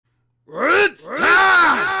It's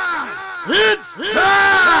time! It's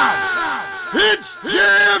time! It's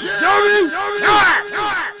JFW time!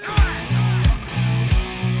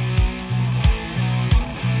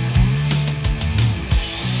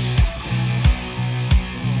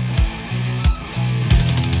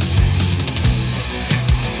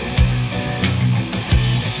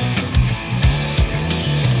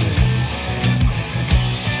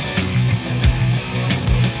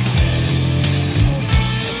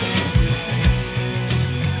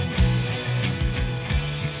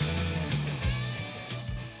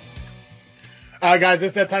 All right, guys,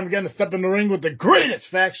 it's that time again to step in the ring with the greatest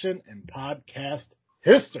faction in podcast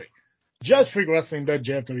history. Just Freak Wrestling, the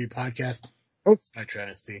JFW podcast, hosted by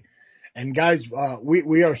Travis T. And guys,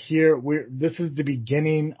 we are here. This is the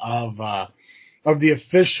beginning of the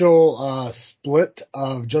official split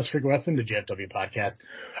of Just Freak Wrestling, the JFW podcast.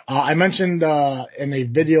 I mentioned in a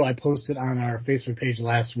video I posted on our Facebook page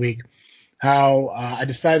last week how I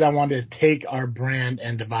decided I wanted to take our brand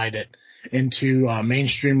and divide it into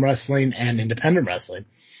mainstream wrestling and independent wrestling.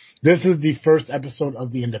 This is the first episode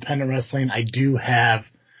of the independent wrestling. I do have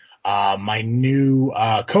my new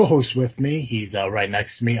co-host with me. He's right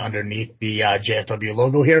next to me underneath the JFW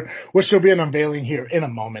logo here, which will be an unveiling here in a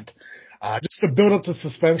moment. Just to build up the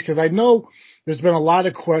suspense, because I know there's been a lot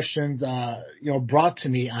of questions, brought to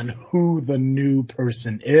me on who the new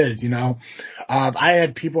person is. I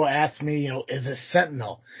had people ask me, is it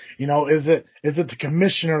Sentinel? Is it the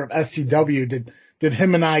commissioner of SCW? Did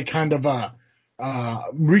him and I kind of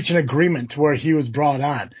reach an agreement to where he was brought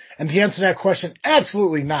on? And to answer that question,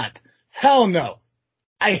 absolutely not. Hell no.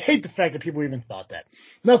 I hate the fact that people even thought that.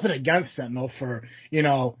 Nothing against Sentinel for,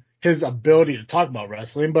 his ability to talk about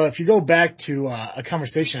wrestling. But if you go back to a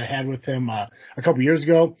conversation I had with him a couple years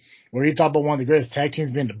ago where he talked about one of the greatest tag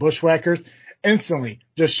teams being the Bushwhackers, instantly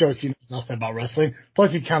just shows he knows nothing about wrestling.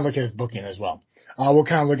 Plus, you kind of look at his booking as well. We'll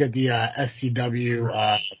kind of look at the SCW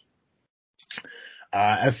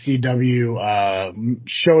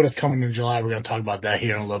show that's coming in July. We're going to talk about that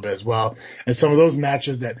here in a little bit as well. And some of those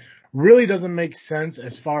matches that really doesn't make sense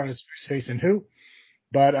as far as who's facing who.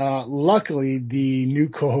 But luckily, the new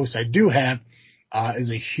co-host I do have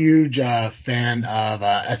is a huge fan of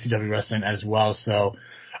SCW wrestling as well. So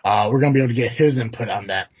we're going to be able to get his input on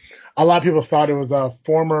that. A lot of people thought it was a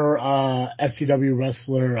former SCW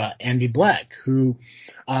wrestler, Andy Black, who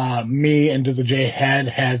me and Dizzle J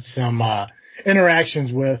had some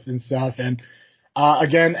interactions with and stuff. And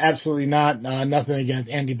again, absolutely not nothing against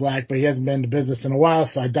Andy Black, but he hasn't been in the business in a while,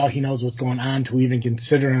 so I doubt he knows what's going on to even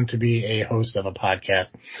consider him to be a host of a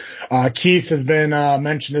podcast. Keith has been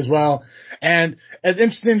mentioned as well, and as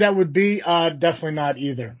interesting that would be, definitely not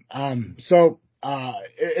either.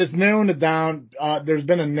 It's narrowing it down. There's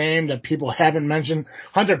been a name that people haven't mentioned.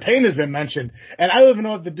 Hunter Payne has been mentioned, and I don't even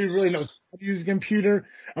know if the dude really knows how to use a computer.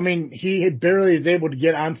 I mean, he barely is able to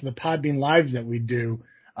get onto the Podbean Lives that we do,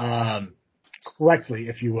 correctly,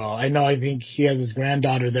 if you will. I think he has his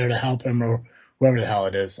granddaughter there to help him, or whoever the hell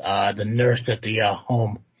it is, the nurse at the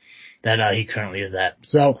home that he currently is at.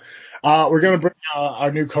 So we're going to bring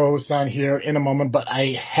our new co-host on here in a moment, but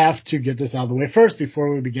I have to get this out of the way first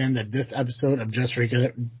before we begin that this episode of Just Freak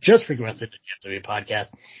Wrestling, the JFW podcast,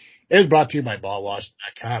 is brought to you by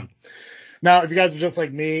BallWash.com. Now, if you guys are just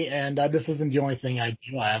like me, and this isn't the only thing I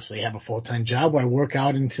do, I actually have a full-time job where I work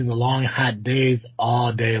out into the long, hot days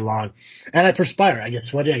all day long. And I perspire. I get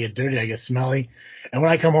sweaty, I get dirty, I get smelly. And when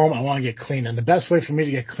I come home, I want to get clean. And the best way for me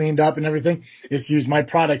to get cleaned up and everything is to use my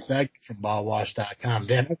products that I get from BallWash.com.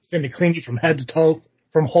 They have everything to clean you from head to toe,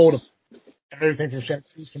 from whole to everything from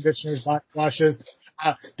shampoos, conditioners, body washes.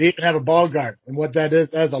 They even have a ball guard, and what that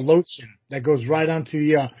is a lotion that goes right onto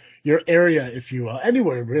your area, if you will,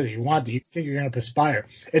 anywhere really you want to. You think you're going to perspire.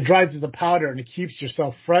 It dries as a powder, and it keeps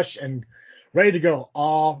yourself fresh and ready to go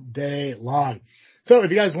all day long. So if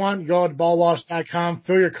you guys want, go to ballwash.com,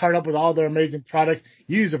 fill your cart up with all their amazing products.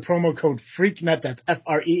 Use the promo code FREAKNET, that's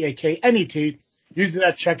FREAKNET. Use it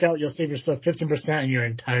at checkout. You'll save yourself 15% on your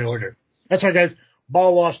entire order. That's right, guys.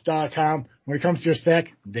 Ballwash.com. When it comes to your stack,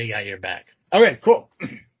 they got your back. Okay, cool.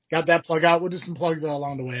 Got that plug out. We'll do some plugs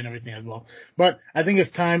along the way and everything as well. But I think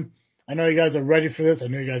it's time. I know you guys are ready for this. I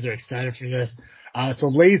know you guys are excited for this. So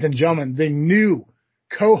ladies and gentlemen, the new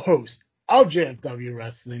co-host of JFW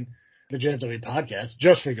Wrestling, the JFW podcast,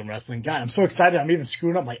 Just Freaking Wrestling. God, I'm so excited. I'm even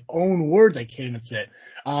screwing up my own words. I can't even say it.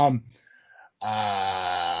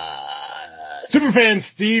 Superfan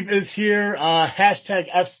Steve is here. Hashtag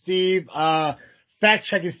FSteve. Fact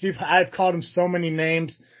checking Steve. I've called him so many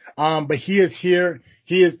names. But he is here.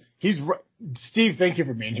 He's Steve. Thank you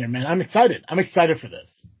for being here, man. I'm excited. I'm excited for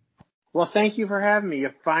this. Well, thank you for having me. You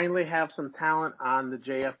finally have some talent on the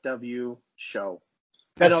JFW show.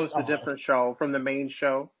 I know it's a different show from the main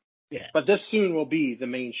show. Yeah. But this soon will be the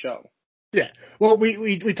main show. Yeah. Well,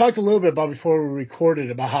 we talked a little bit about before we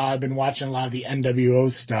recorded about how I've been watching a lot of the NWO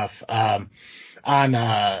stuff on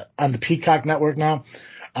the Peacock network now.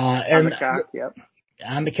 On the CAC, yep.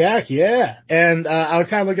 On the CAC, yeah. And I was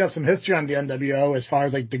kind of looking up some history on the NWO as far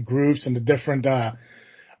as like the groups and the different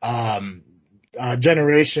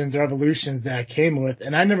generations or evolutions that it came with.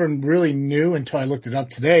 And I never really knew until I looked it up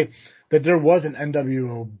today that there was an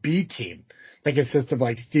NWO B team that consists of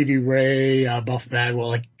like Stevie Ray, Buff Bagwell,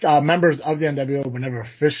 like members of the NWO were never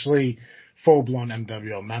officially full-blown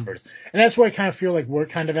NWO members. And that's where I kind of feel like we're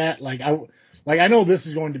kind of at. Like I know this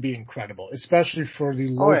is going to be incredible, especially for the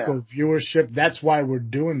local viewership. That's why we're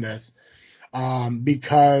doing this.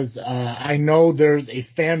 Because I know there's a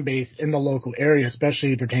fan base in the local area,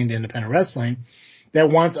 especially pertaining to independent wrestling,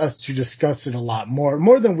 that wants us to discuss it a lot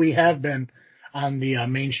more than we have been on the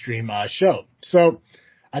mainstream show. So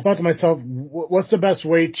I thought to myself, what's the best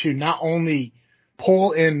way to not only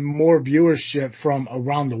pull in more viewership from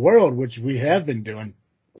around the world, which we have been doing,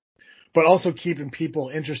 but also keeping people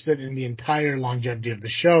interested in the entire longevity of the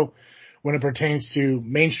show when it pertains to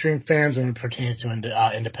mainstream fans, when it pertains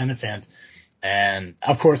to independent fans. And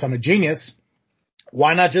of course, I'm a genius.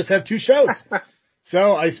 Why not just have two shows?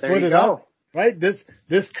 So I split it up. Right.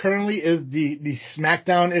 This currently is the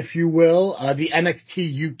SmackDown, if you will, the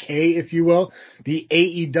NXT UK, if you will, the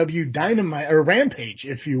AEW Dynamite or Rampage,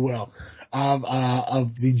 if you will, of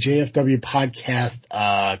the JFW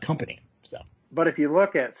podcast company. So, but if you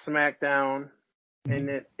look at SmackDown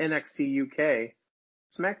and NXT UK,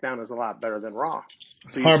 SmackDown is a lot better than Raw.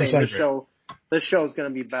 So you're saying this show is going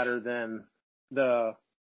to be better than the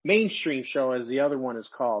mainstream show, as the other one is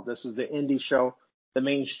called. This is the indie show, the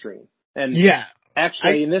mainstream. And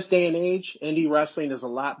actually, in this day and age, indie wrestling is a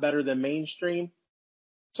lot better than mainstream.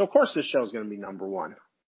 So of course, this show is going to be number one.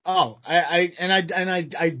 Oh,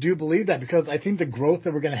 I do believe that, because I think the growth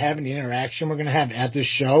that we're going to have in the interaction we're going to have at this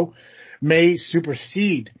show may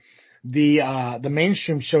supersede the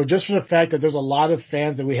mainstream show, just for the fact that there's a lot of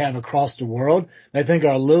fans that we have across the world that I think are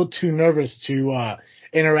a little too nervous to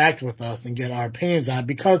interact with us and get our opinions on it,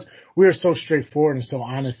 because we are so straightforward and so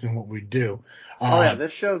honest in what we do.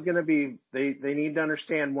 This show is going to be, they need to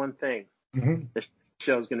understand one thing. Mm-hmm. This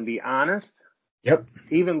show is going to be honest. Yep.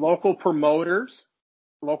 Even local promoters,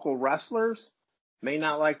 local wrestlers may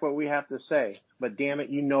not like what we have to say, but damn it,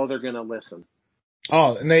 they're going to listen.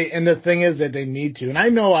 Oh, and the thing is that they need to. And I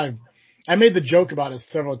know I made the joke about it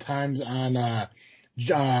several times on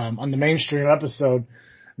the mainstream episode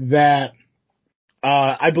that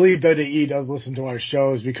I believe WWE does listen to our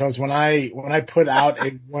shows, because when I put out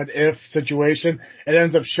a what if situation, it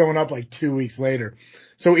ends up showing up like 2 weeks later.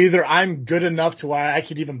 So either I'm good enough to why I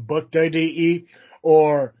could even book WWE,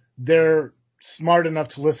 or they're smart enough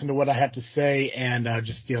to listen to what I have to say and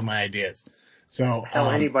just steal my ideas. So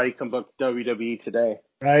anybody can book WWE today,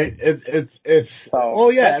 right? It's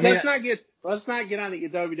let's not get on the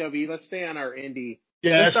WWE. Let's stay on our indie.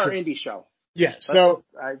 Yeah, that's our indie show. Yeah. So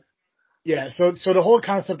the whole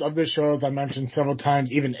concept of this show, as I mentioned several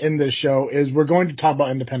times, even in this show, is we're going to talk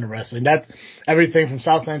about independent wrestling. That's everything from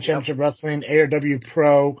Southland Championship Wrestling, ARW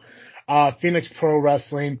Pro, Phoenix Pro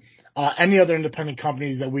Wrestling, any other independent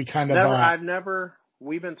companies that we kind of.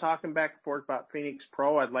 We've been talking back and forth about Phoenix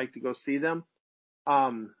Pro. I'd like to go see them.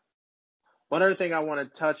 One other thing I want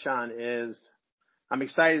to touch on is I'm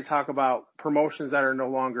excited to talk about promotions that are no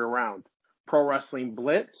longer around. Pro Wrestling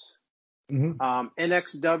Blitz. Mm-hmm.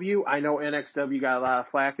 NXW, I know NXW got a lot of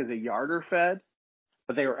flack as a yarder fed,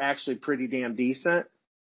 but they were actually pretty damn decent.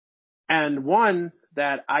 And one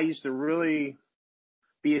that I used to really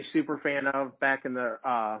be a super fan of back in the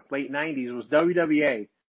late 90s was WWA.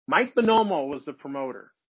 Mike Bonomo was the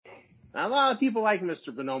promoter. Now, a lot of people like Mr.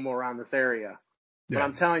 Bonomo around this area, but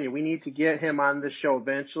I'm telling you, we need to get him on this show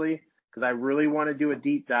eventually, because I really want to do a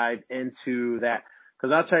deep dive into that.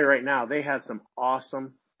 Because I'll tell you right now, they had some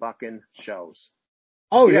awesome fucking shows.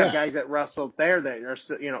 Oh, you got guys that wrestled there that are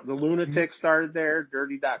still, the Lunatic started there,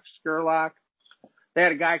 Dirty Doc Skurlock. They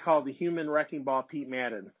had a guy called the Human Wrecking Ball, Pete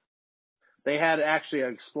Madden. They had actually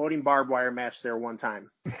an exploding barbed wire match there one time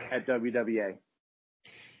at WWA.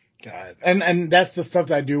 God. And that's the stuff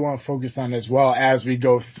that I do want to focus on as well as we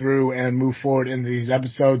go through and move forward in these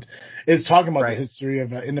episodes, is talking about the history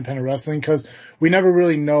of independent wrestling, because we never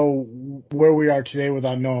really know where we are today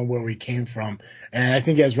without knowing where we came from. And I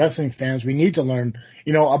think as wrestling fans, we need to learn,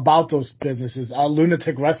 about those businesses.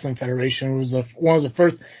 Lunatic Wrestling Federation was one of the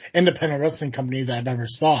first independent wrestling companies I've ever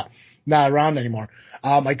saw. not around anymore.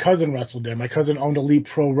 My cousin wrestled there. My cousin owned Elite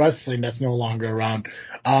Pro Wrestling that's no longer around.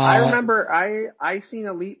 I remember I seen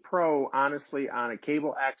Elite Pro, honestly, on a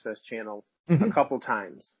cable access channel a couple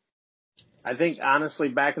times. I think, honestly,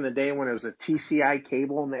 back in the day when it was a TCI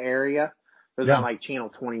cable in the area, it was on like channel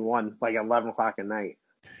 21, like 11 o'clock at night.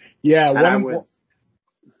 Yeah. And I would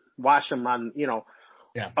watch them on,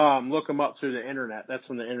 look them up through the internet. That's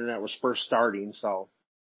when the internet was first starting. So.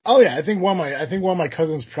 Oh yeah, I think one of my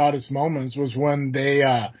cousin's proudest moments was when they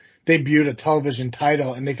debuted a television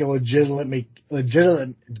title and they could legitimately.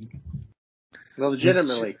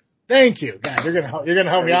 Thank you, God. You're gonna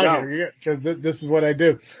help me out here because this is what I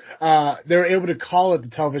do. They were able to call it the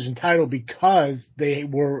television title because they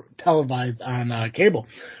were televised on cable.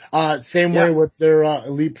 Same way with their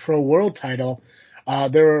Elite Pro World title.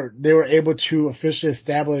 They were able to officially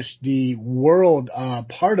establish the world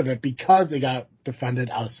part of it because they got defended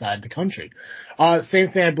outside the country. Same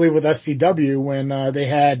thing I believe with SCW when they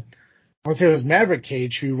had, I want to say it was Maverick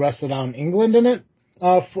Cage who wrestled out in England in it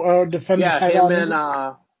for defending the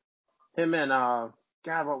title. Him and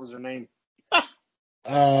God, what was her name?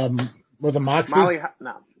 Was it Moxie?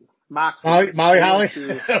 Moxie. Molly Holly.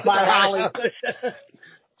 Molly Holly.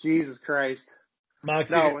 Jesus Christ.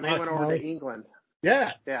 Moxie. No, when they went over to England.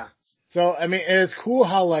 Yeah. Yeah. So, I mean, it's cool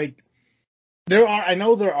how, like, I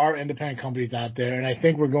know there are independent companies out there, and I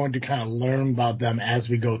think we're going to kind of learn about them as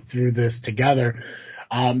we go through this together,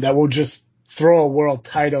 that will just throw a world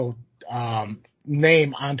title,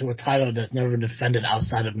 name onto a title that's never been defended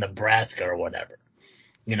outside of Nebraska or whatever.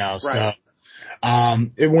 Right. So,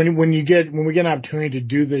 when we get an opportunity to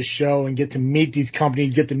do this show and get to meet these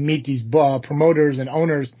companies, get to meet these, promoters and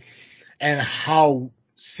owners and how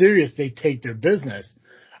serious they take their business,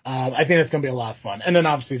 I think it's going to be a lot of fun. And then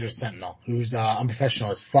obviously there's Sentinel, who's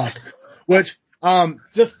unprofessional as fuck. Which and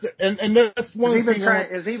that's one thing.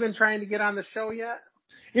 Has he been trying to get on the show yet?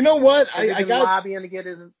 You know what? I got lobbying to get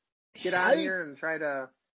on here and try to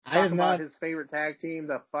talk about his favorite tag team,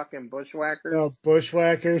 the fucking Bushwhackers. The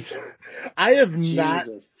Bushwhackers. I have not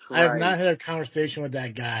had a conversation with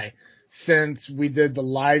that guy since we did the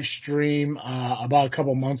live stream about a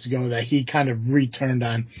couple months ago that he kind of returned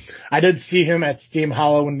on. I did see him at Steam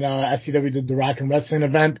Hollow when SCW did the Rock and Wrestling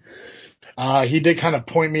event. He did kind of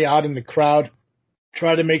point me out in the crowd,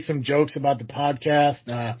 try to make some jokes about the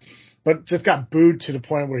podcast, but just got booed to the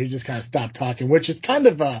point where he just kind of stopped talking, which is kind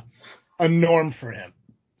of a norm for him.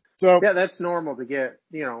 So yeah, that's normal to get.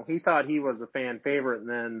 He thought he was a fan favorite, and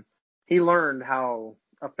then he learned how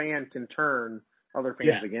a fan can turn other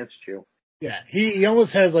fans against you. Yeah, he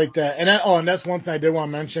almost has like that. And that's one thing I did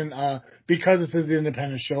want to mention, because this is the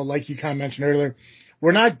independent show, like you kind of mentioned earlier,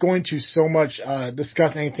 we're not going to so much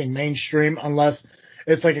discuss anything mainstream unless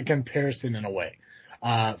it's like a comparison in a way.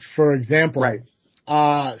 For example,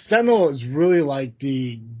 Sentinel is really like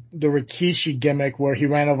the Rikishi gimmick where he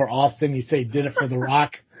ran over Austin, he said he did it for The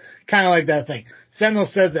Rock. Kind of like that thing. Sentinel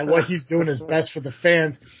says that what he's doing is best for the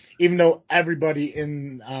fans, even though everybody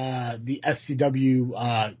in the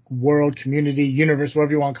SCW world, community, universe,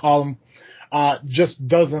 whatever you want to call them, just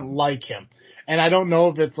doesn't like him. And I don't know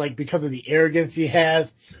if it's like because of the arrogance he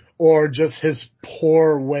has or just his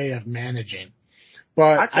poor way of managing.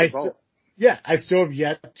 But I still have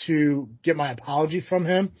yet to get my apology from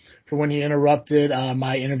him for when he interrupted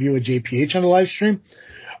my interview with JPH on the live stream.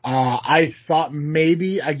 I thought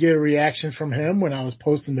maybe I'd get a reaction from him when I was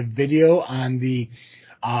posting the video on the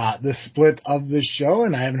split of this show,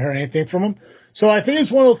 and I haven't heard anything from him. So I think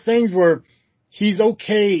it's one of those things where he's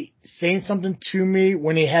okay saying something to me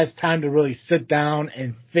when he has time to really sit down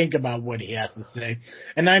and think about what he has to say.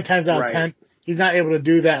 And 9 times out of 10, he's not able to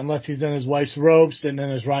do that unless he's in his wife's robes and in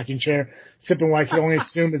his rocking chair, sipping what I can only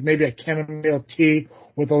assume is maybe a chamomile tea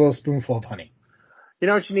with a little spoonful of honey. You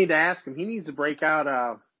know what you need to ask him? He needs to break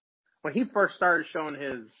out, when he first started showing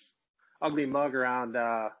his ugly mug around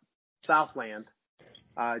Southland,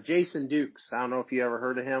 Jason Dukes, I don't know if you ever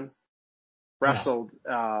heard of him, wrestled,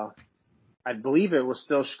 I believe it was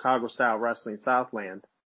still Chicago Style Wrestling Southland.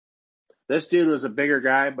 This dude was a bigger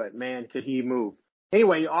guy, but man, could he move.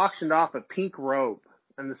 Anyway, he auctioned off a pink robe,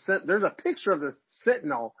 and there's a picture of the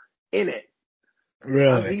Sentinel in it.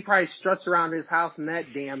 Really? He probably struts around his house in that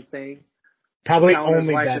damn thing. Probably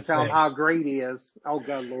only that to tell him how great he is. Oh,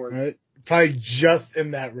 God, Lord. Right? Probably just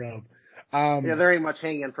in that robe. Yeah, there ain't much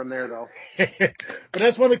hanging from there, though. But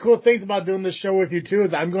that's one of the cool things about doing this show with you, too,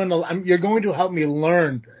 is you're going to help me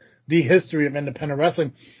learn the history of independent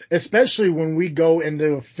wrestling, especially when we go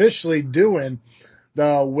into officially doing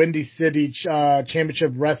the Windy City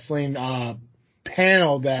Championship Wrestling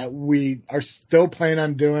panel that we are still planning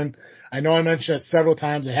on doing. I know I mentioned it several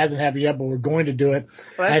times. It hasn't happened yet, but we're going to do it.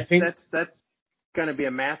 Well, I think that's going to be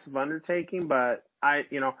a massive undertaking, but I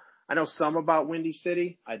know some about Windy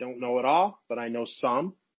City. I don't know it all, but I know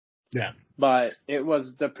some. Yeah. But it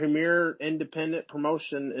was the premier independent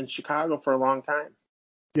promotion in Chicago for a long time.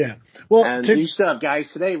 Yeah. Well, and you still have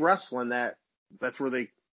guys today wrestling that's where they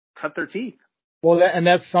cut their teeth. Well,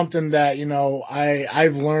 that's something that,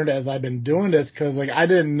 I've learned as I've been doing this, because like I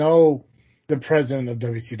didn't know the president of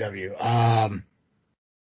WCW.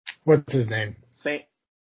 What's his name?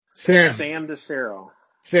 Sam DeCero.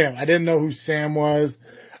 Sam. I didn't know who Sam was.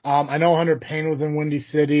 I know Hunter Payne was in Windy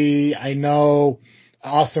City. I know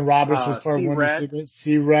Austin Roberts was part of Windy City.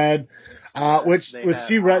 C-Red. Which was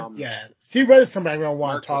C-Red. Yeah. C-Red is somebody I really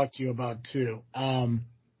want to talk to you about too.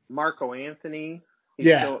 Marco Anthony. He's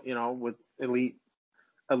still, with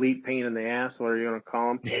elite pain in the ass, what are you going to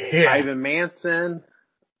call him? Yeah. Ivan Manson,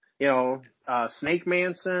 Snake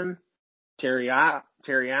Manson, Terry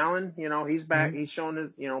Allen, he's back. Mm-hmm. He's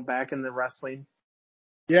shown it, back in the wrestling.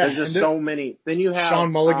 Yeah. There's just so many. Then you have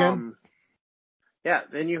Sean Mulligan.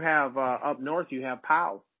 Then you have, up north, you have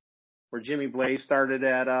POW, where Jimmy Blaze started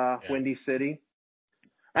at, Windy City.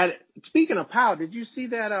 And speaking of POW, did you see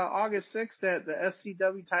that, August 6th that the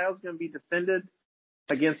SCW title is going to be defended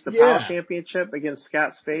against the POW championship against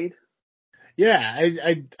Scott Spade? Yeah,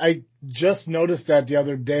 I just noticed that the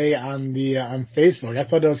other day on Facebook. I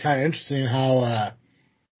thought that was kind of interesting how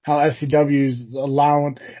SCW's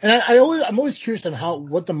allowing, and I'm always curious on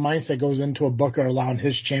what the mindset goes into a booker allowing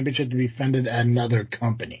his championship to be defended at another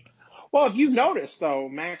company. Well, if you've noticed though,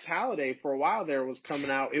 Max Halliday for a while there was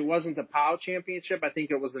coming out. It wasn't the POW championship. I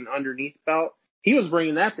think it was an underneath belt. He was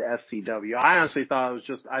bringing that to SCW. I honestly thought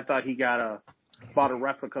I thought he bought a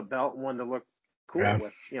replica belt and wanted to look cool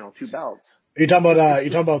with, 2 belts. You're talking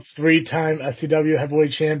about 3-time SCW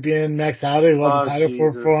heavyweight champion Max Halliday who held the title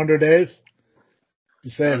for 400 days? You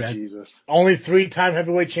say that. Jesus. Only 3-time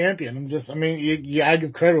heavyweight champion. You gotta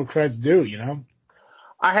give credit where credit's due,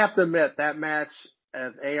 I have to admit that match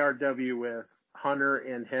at ARW with Hunter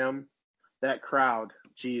and him, that crowd,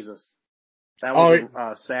 Jesus. That was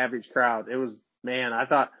a savage crowd. It was, man, I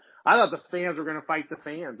thought the fans were going to fight the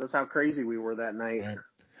fans. That's how crazy we were that night.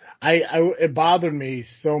 Right. It bothered me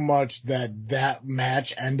so much that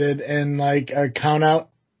match ended in like a count out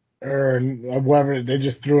or whatever. They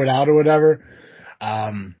just threw it out or whatever.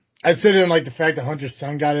 I still didn't like the fact that Hunter's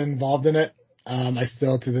son got involved in it. I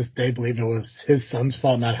still to this day believe it was his son's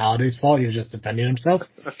fault, not Holliday's fault. He was just defending himself.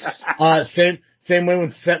 Same way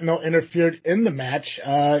when Sentinel interfered in the match.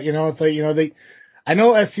 It's like, I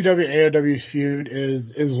know SCW AOW's feud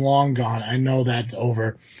is long gone. I know that's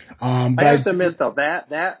over. But I have to admit though,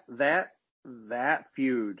 that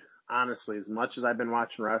feud, honestly, as much as I've been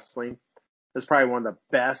watching wrestling, is probably one of the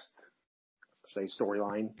best,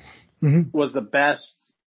 storyline, was the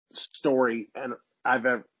best story and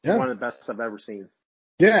one of the best I've ever seen.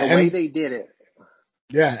 Yeah. The way they did it.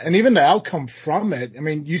 Yeah. And even the outcome from it.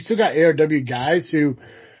 You still got ARW guys who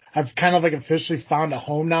have kind of like officially found a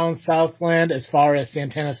home now in Southland as far as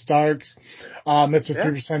Santana Starks, Mr.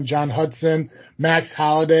 3% John Hudson, Max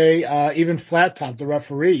Halliday, even Flat Top, the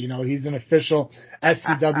referee. He's an official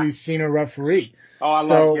SCW senior referee. Oh, I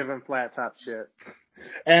love giving Flat Top shit.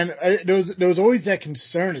 And there was always that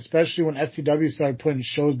concern, especially when SCW started putting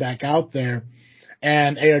shows back out there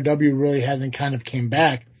and ARW really hasn't kind of came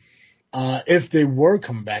back, if they were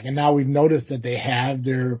coming back. And now we've noticed that they have.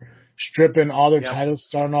 They're stripping all their titles,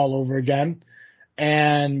 starting all over again.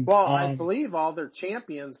 And I believe all their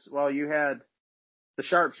champions, you had the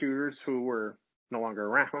Sharpshooters who were no longer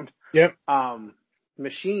around. Yep.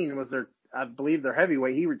 Machine was I believe their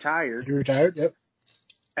heavyweight. He retired. Yep.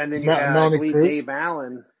 And then you had, I believe, Dave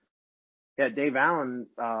Allen. Yeah, Dave Allen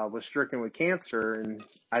was stricken with cancer, and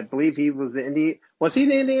I believe he was was he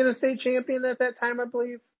the Indiana State champion at that time, I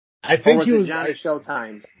believe? I think he was Johnny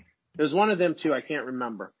Showtime. It was one of them two, I can't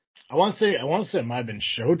remember. I want to say it might have been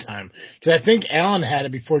Showtime, because I think Allen had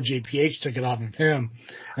it before JPH took it off of him,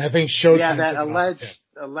 and I think Showtime. Yeah, that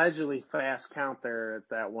allegedly fast count there at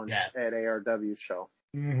that one at ARW show.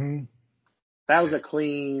 Mm-hmm. That was a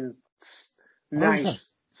clean,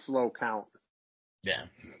 nice, slow count. Yeah.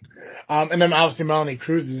 And then obviously Melanie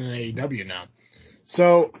Cruz is in AEW now.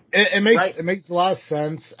 So it makes a lot of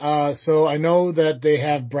sense. So I know that they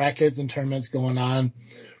have brackets and tournaments going on.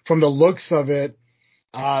 From the looks of it,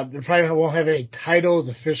 they probably won't have any titles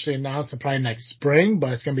officially announced until probably next spring,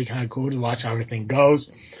 but it's going to be kind of cool to watch how everything goes.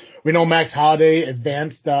 We know Max Halliday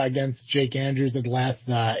advanced against Jake Andrews at the last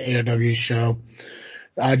ARW show.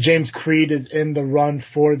 James Creed is in the run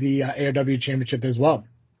for the ARW championship as well.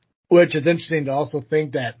 which is interesting to also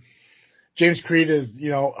think that James Creed is,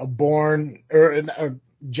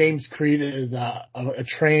 James Creed is a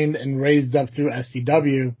trained and raised up through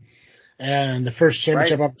SCW, and the first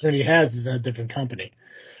championship opportunity he has is in a different company.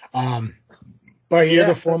 But he is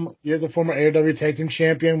a former AEW Tag Team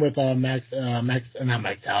Champion with Max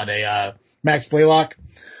Blaylock.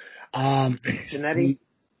 Jannetty.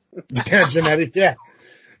 Jannetty,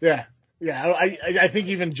 yeah. I think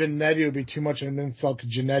even Jannetty would be too much of an insult to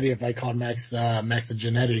Jannetty if I called Max a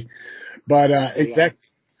Jannetty. But exactly.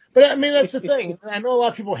 But I mean, that's the thing. I know a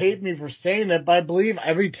lot of people hate me for saying that, but I believe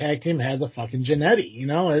every tag team has a fucking Jannetty.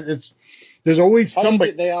 There's always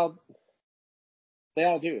somebody. They all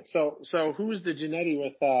do. So who's the Jannetty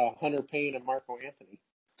with Hunter Payne and Marco Anthony?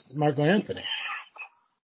 It's Marco Anthony.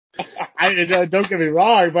 Don't get me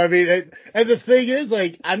wrong, but I mean, and the thing is,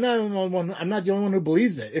 like, I'm not the only one who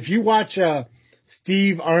believes it. If you watch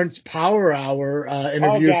Steve Arndt's Power Hour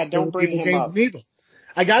interview, don't bring him up.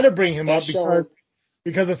 I got to bring him up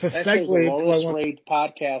because it's a segue into the lowest rated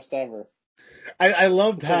podcast ever. I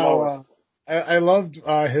loved how I loved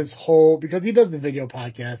his whole, because he does the video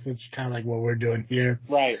podcast, which is kind of like what we're doing here.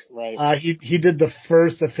 Right. He did the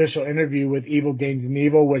first official interview with Evil Gangs and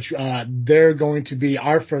Evil, which they're going to be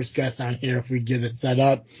our first guest on here if we get it set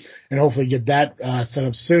up, and hopefully get that set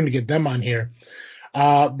up soon to get them on here.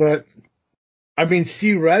 But I mean,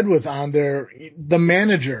 C-Red was on there, the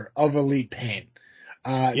manager of Elite Pain,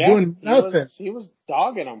 doing nothing. He was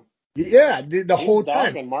dogging him. Yeah, the whole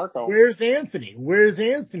time. Marco. Where's Anthony? And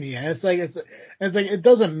it's like it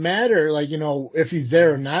doesn't matter, like, if he's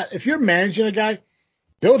there or not. If you're managing a guy,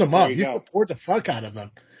 build him up. You support the fuck out of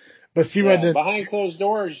him. But see what behind closed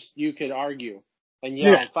doors, you could argue and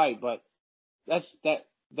yell and fight, but that's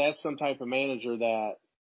some type of manager that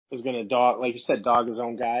is going to dog, like you said, dog his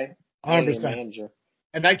own guy. 100%. Manager.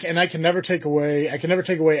 And I can never take away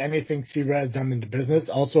anything C-Red has done in the business.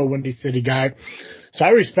 Also a Windy City guy. So I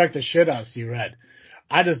respect the shit out of C-Red.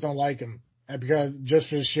 I just don't like him because just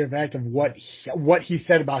for the sheer fact of what he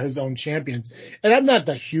said about his own champions. And I'm not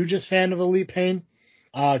the hugest fan of Elite Pain.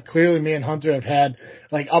 Clearly me and Hunter have had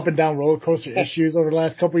like up and down roller coaster issues over the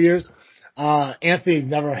last couple of years. Anthony's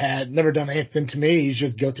never done anything to me. He's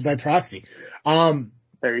just guilty by proxy.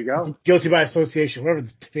 There you go. Guilty by association, whatever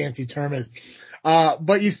the fancy term is.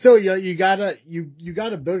 But you still, you gotta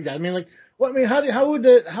build a guy. I mean, like, how would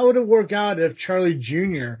it work out if Charlie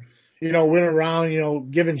Jr., went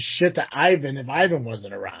around, giving shit to Ivan if Ivan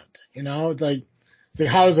wasn't around? It's like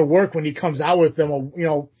how does it work when he comes out with them,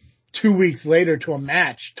 2 weeks later to a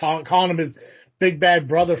match, calling him his big bad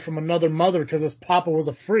brother from another mother because his papa was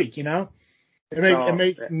a freak, It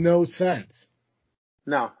makes no sense.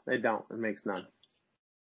 No, they don't. It makes none.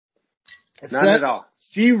 None at all.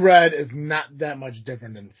 C-Red is not that much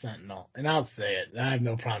different than Sentinel, and I'll say it. I have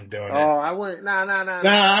no problem doing it. Oh, I wouldn't. No.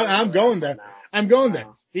 I'm going there. No. I'm going there.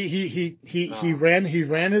 He ran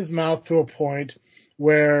his mouth to a point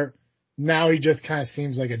where now he just kind of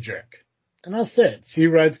seems like a jerk, and I'll say it.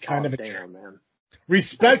 C-Red's kind of a jerk. Man.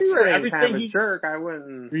 Respect for everything kind of a jerk. I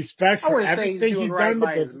wouldn't. Respect for everything he's done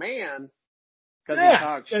by his man because he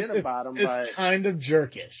talks shit about him. It's kind of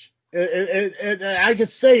jerkish. I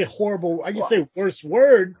could say horrible. I could say worse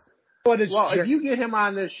words, but it's if you get him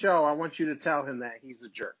on this show, I want you to tell him that he's a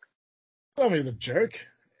jerk. Tell me he's a jerk.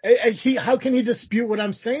 How can he dispute what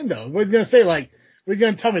I'm saying though? What he's gonna say? Like, he's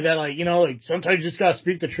gonna tell me that, like, sometimes you just gotta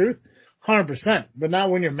speak the truth. 100%, but not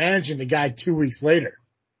when you're managing the guy 2 weeks later.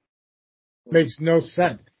 Makes no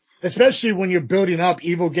sense. Especially when you're building up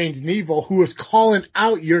Evil Gains and Evil, who is calling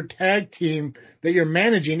out your tag team that you're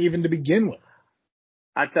managing even to begin with.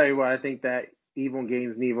 I tell you what, I think that Evil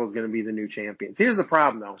Gains and Evil is going to be the new champions. Here's the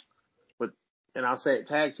problem, though, and I'll say it,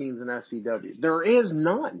 tag teams in SCW. There is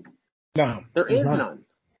none. No. There is none.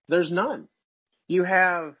 There's none. You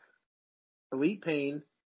have Elite Pain.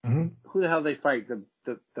 Mm-hmm. Who the hell they fight?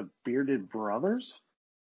 The Bearded Brothers?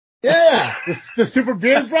 Yeah, the Super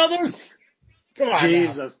Bearded Brothers? Come on,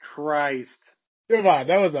 Jesus Christ. Come on,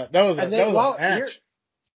 that was a match.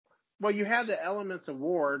 Well, you had the Elements of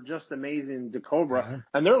War, Just Amazing, DeCobra,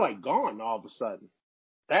 and they're like gone all of a sudden.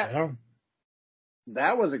 That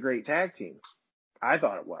was a great tag team. I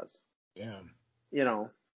thought it was. Yeah. And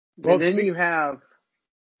then you have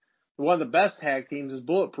one of the best tag teams is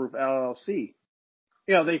Bulletproof LLC.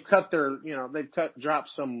 They've dropped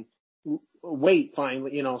some weight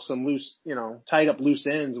finally, some loose, tied up loose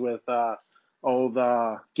ends with, old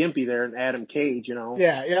Gimpy there and Adam Cage,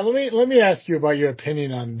 Yeah. Let me ask you about your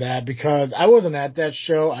opinion on that, because I wasn't at that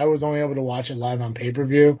show. I was only able to watch it live on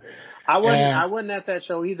pay-per-view. I wasn't at that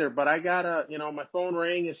show either, but I got my phone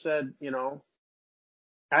rang and said,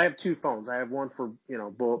 I have two phones. I have one for,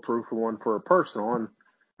 bulletproof and one for a personal. And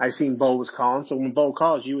I seen Bo was calling. So when Bo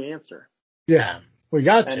calls, you answer. Yeah, we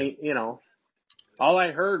got And to. he, all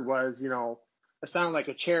I heard was, it sounded like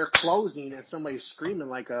a chair closing and somebody screaming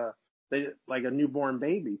like a newborn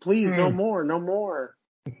baby. Please, no more, no more.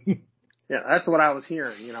 Yeah, that's what I was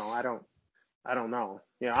hearing. I don't know.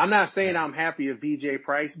 I'm not saying I'm happy of VJ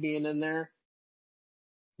Price being in there,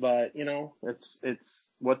 but it's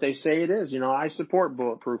what they say it is. I support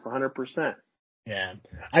Bulletproof 100%. Yeah,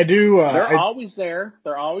 I do. They're always there.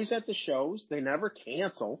 They're always at the shows. They never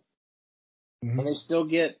cancel, and they still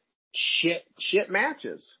get shit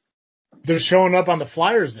matches. They're showing up on the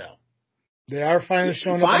flyers though. They are finally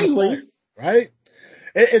showing up on the flyers, right?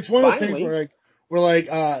 It's one of the things where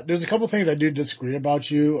there's a couple things I do disagree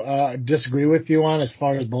with you on as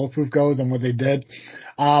far as Bulletproof goes and what they did.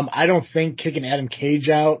 I don't think kicking Adam Cage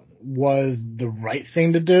out was the right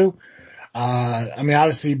thing to do.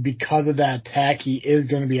 Obviously because of that attack, he is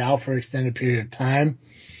going to be out for an extended period of time.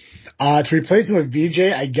 To replace him with VJ,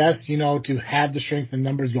 I guess, to have the strength and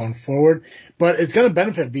numbers going forward, but it's going to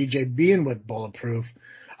benefit VJ being with Bulletproof,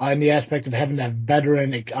 in the aspect of having that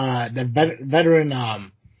veteran, what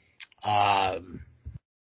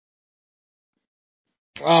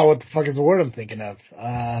the fuck is the word I'm thinking of?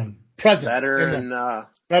 Presence.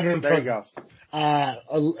 Veteran presence.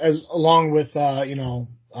 Along with,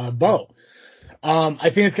 Bo. I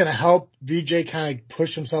think it's going to help VJ kind of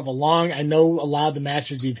push himself along. I know a lot of the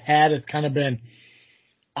matches he's had, it's kind of been,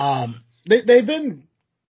 they've been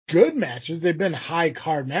good matches. They've been high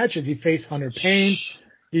card matches. He faced Hunter Payne.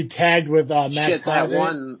 He tagged with, Max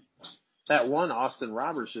Holiday. That one Austin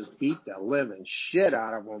Roberts just beat the living shit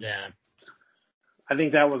out of him. Yeah. I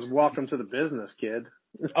think that was welcome to the business, kid.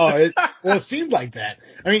 It seemed like that.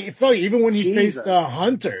 It felt like even when he faced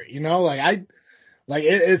Hunter,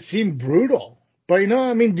 it seemed brutal. But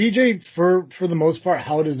VJ for the most part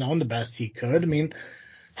held his own the best he could.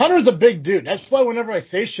 Hunter's a big dude. That's why whenever I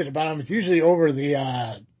say shit about him, it's usually over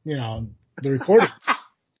the recordings.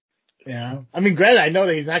 Granted, I know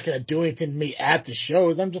that he's not going to do anything to me at the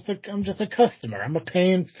shows. I'm just a customer. I'm a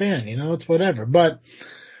paying fan. It's whatever. But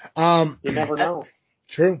you never know.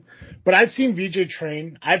 True. But I've seen VJ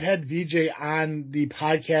train. I've had VJ on the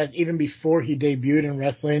podcast even before he debuted in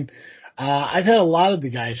wrestling. I've had a lot of the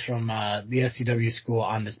guys from the SCW school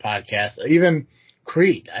on this podcast. Even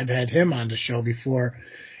Creed, I've had him on the show before.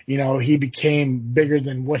 He became bigger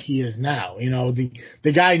than what he is now.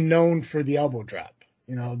 The guy known for the elbow drop.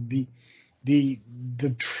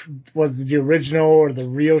 Was the original or the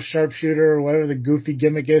real sharpshooter or whatever the goofy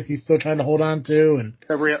gimmick is. He's still trying to hold on to and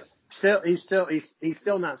the real. He's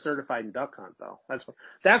still not certified in duck hunt though.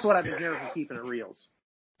 That's what I've been hearing from keeping it reals.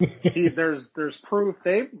 There's proof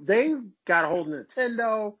they've got a hold of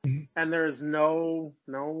Nintendo and there's no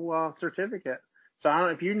certificate. So I don't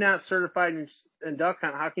know if you're not certified in duck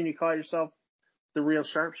hunt, how can you call yourself the real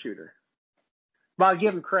sharpshooter? But I'll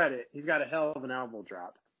give him credit. He's got a hell of an elbow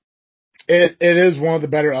drop. It is one of the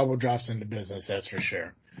better elbow drops in the business, that's for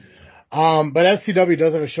sure. But SCW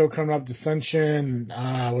does have a show coming up, Dissension,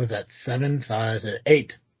 was that 7? Is it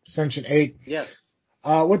 8? Dissension 8. Yes.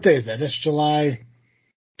 What day is that? That's July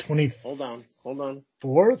 24th? Hold on.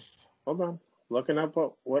 4th? Hold on. Looking up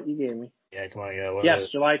what you gave me. Yeah, come on. Yes,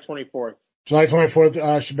 July 24th. July 24th,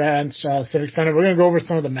 Shabbat Civic Center. We're going to go over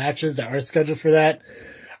some of the matches that are scheduled for that.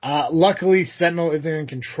 Luckily, Sentinel isn't in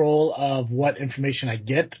control of what information I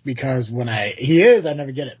get because when he is, I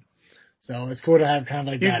never get it. So it's cool to have kind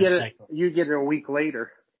of like that. You get it a week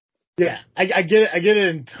later. Yeah, I get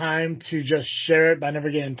it in time to just share it, but I never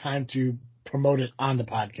get in time to promote it on the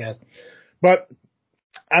podcast. But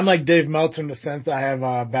I'm like Dave Meltzer in the sense I have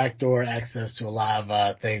backdoor access to a lot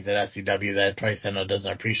of things at SCW that probably Sentinel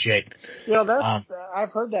doesn't appreciate.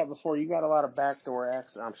 I've heard that before. You got a lot of backdoor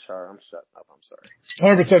access. I'm sorry. I'm shutting up. I'm sorry.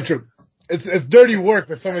 100% true. It's dirty work,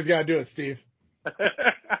 but somebody's got to do it, Steve.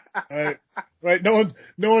 Right? No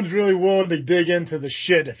one's really willing to dig into the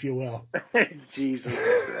shit, if you will. Jesus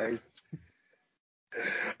Christ.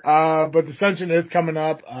 But Dissension is coming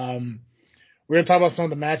up. We're going to talk about some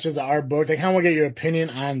of the matches that are booked. I kind of want to get your opinion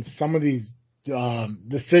on some of these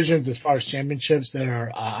decisions as far as championships that are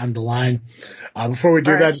on the line. Before we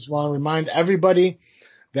do that, I just want to remind everybody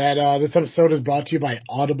that this episode is brought to you by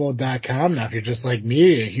Audible.com. Now, if you're just like me,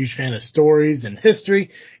 you're a huge fan of stories and history,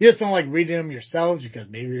 you just don't like reading them yourselves because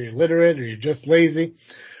maybe you're illiterate or you're just lazy,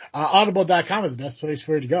 Audible.com is the best place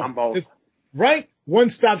for you to go. I'm both. Right?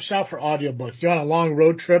 One-stop shop for audiobooks. You're on a long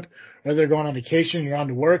road trip, whether you're going on vacation, you're on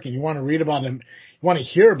to work, and you want to read about them, you want to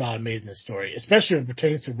hear about amazing story, especially if it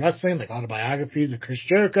pertains to wrestling, like autobiographies of Chris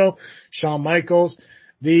Jericho, Shawn Michaels.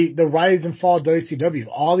 the Rise and Fall of WCW.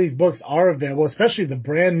 All these books are available, especially the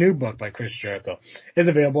brand new book by Chris Jericho is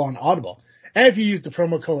available on Audible. And if you use the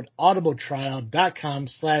promo code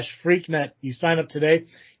audibletrial.com/freaknet, you sign up today,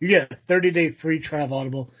 you get a 30-day free trial of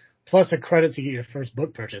Audible plus a credit to get your first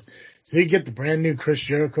book purchase. So you get the brand new Chris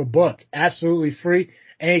Jericho book absolutely free,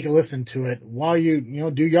 and you can listen to it while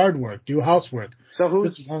you do yard work, do housework. So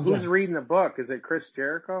who's reading the book? Is it Chris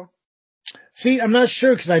Jericho? See, I'm not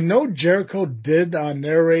sure because I know Jericho did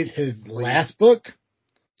narrate his last book,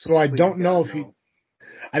 so I don't know if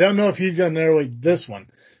he's gonna narrate this one.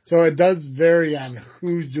 So it does vary on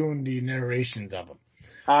who's doing the narrations of them.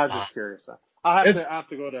 I was just curious. I'll have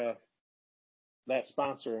to go to that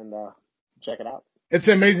sponsor and check it out. It's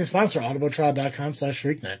an amazing sponsor,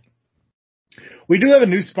 audibletrial.com/freaknet. We do have a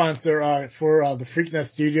new sponsor for the Freaknet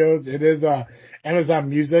Studios. It is Amazon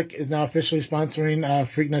Music is now officially sponsoring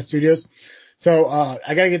Freaknet Studios. So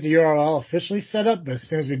I got to get the URL officially set up, but as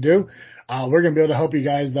soon as we do, we're going to be able to help you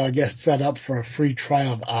guys get set up for a free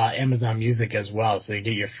trial of Amazon Music as well. So you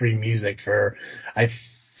get your free music for, I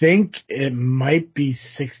think it might be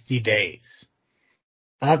 60 days.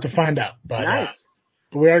 I'll have to find out. But, nice.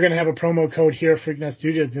 But we are going to have a promo code here at Freaknet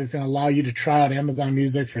Studios that's going to allow you to try out Amazon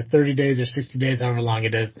Music for 30 days or 60 days, however long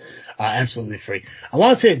it is, absolutely free. I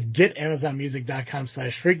want to say it's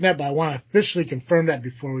getamazonmusic.com/freaknet, but I want to officially confirm that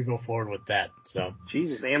before we go forward with that. So,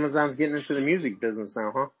 Jesus, Amazon's getting into the music business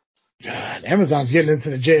now, huh? God, Amazon's getting into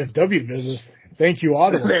the JFW business. Thank you,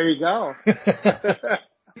 Audible. There you go.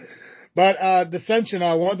 But Dissension,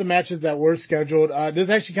 one of the matches that were scheduled, this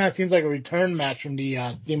actually kind of seems like a return match from the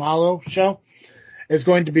Steam Hollow show. It's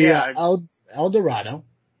going to be El Dorado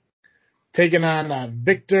taking on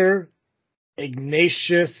Victor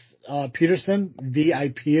Ignatius Peterson,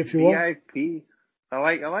 VIP, if you will. VIP. I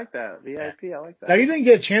like that. VIP, I like that. Now, you didn't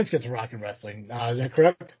get a chance to get to Rock and Wrestling. Is that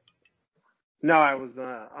correct? No, I was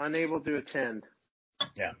unable to attend.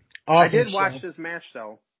 Yeah. Awesome I did watch this match,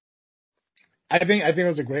 though. I think it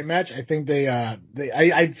was a great match. I think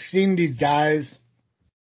I've seen these guys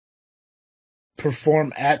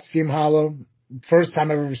perform at Steam Hollow. First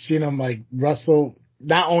time I've ever seen them wrestle,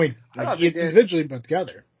 not only individually but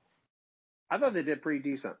together. I thought they did pretty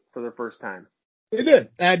decent for their first time. They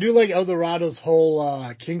did. And I do like El Dorado's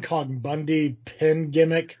whole King Kong Bundy pin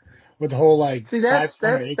gimmick with the whole See, that's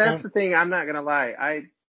the thing. I'm not gonna lie.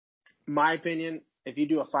 My opinion, if you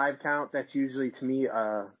do a 5 count, that's usually to me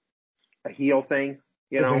a heel thing.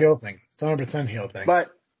 It's a heel thing. It's 100% heel thing.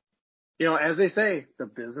 But as they say, the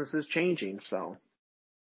business is changing. So.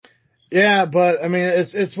 Yeah, but I mean,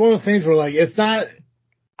 it's one of the things where it's not.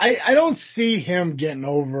 I don't see him getting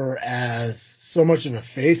over as so much of a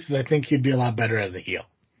face. I think he'd be a lot better as a heel.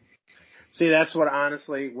 See, that's what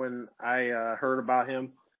honestly, when I heard about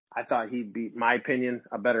him, I thought he'd be, my opinion,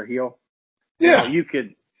 a better heel. Yeah, you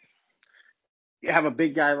could have a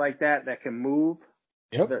big guy like that can move.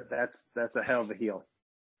 Yep, that's a hell of a heel.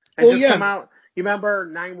 And come out. You remember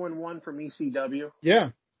 911 from ECW? Yeah,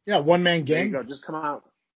 one man gang. There you go. Just come out.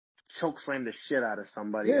 Choke slam the shit out of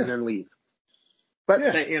somebody and then leave. But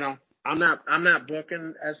I'm not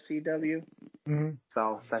booking SCW,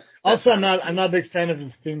 so that's also I'm not a big fan of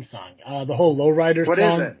his theme song. The whole Lowrider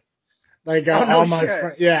song. What is it? All my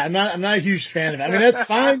friends. Yeah, I'm not a huge fan of it. I mean, that's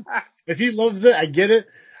fine if he loves it. I get it.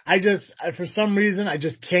 For some reason, I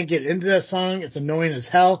just can't get into that song. It's annoying as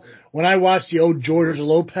hell. When I watched the old George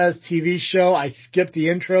Lopez TV show, I skipped the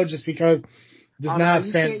intro just because just not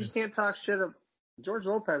a fan. You can't talk shit of George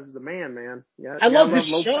Lopez is the man. Yeah, I love his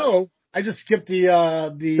show. I just skipped the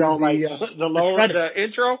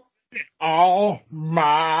intro. All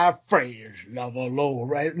my friends love a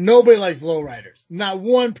lowrider. Nobody likes lowriders. Not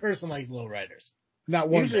one person likes lowriders. Not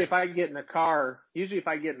one. Usually, if I get in a car,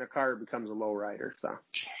 it becomes a lowrider. So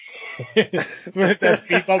that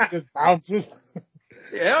speed bump just bounces.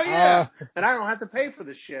 Hell yeah! And I don't have to pay for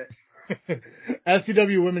the shit.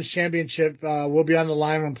 SCW Women's Championship will be on the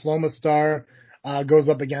line when Paloma Star goes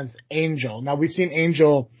up against Angel. Now, we've seen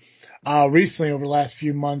Angel recently over the last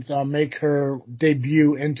few months make her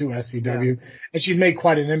debut into SCW, and she's made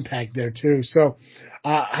quite an impact there too. So,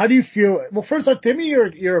 how do you feel? Well, first off, give me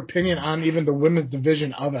your opinion on even the women's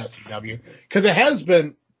division of SCW, because it has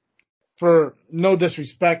been, for no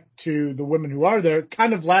disrespect to the women who are there,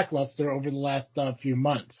 kind of lackluster over the last few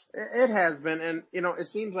months. It has been, and it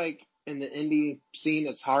seems like in the indie scene,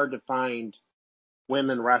 it's hard to find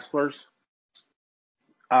women wrestlers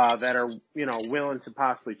that are, willing to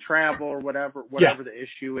possibly travel or whatever the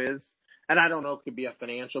issue is. And I don't know, it could be a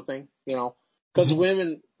financial thing, because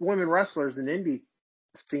women wrestlers in indie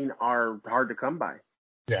scene are hard to come by.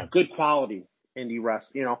 Yeah. Good quality indie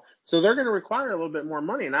wrestling, so they're going to require a little bit more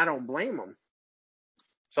money, and I don't blame them.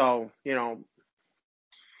 So,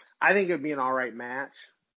 I think it'd be an all right match.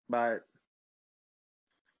 But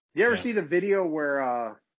do you ever see the video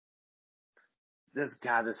where this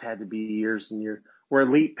had to be years and years, where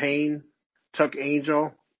Elite Pain took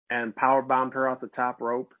Angel and powerbombed her off the top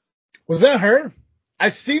rope? Was that her? I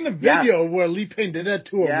seen a video Yes. where Lee Payne did that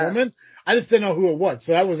to a woman. I just didn't know who it was,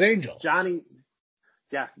 so that was Angel. Johnny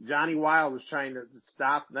Wild was trying to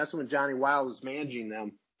stop. That's when Johnny Wild was managing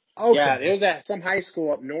them. Okay. Yeah, it was at some high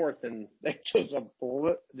school up north, and they just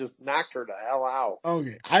knocked her the hell out.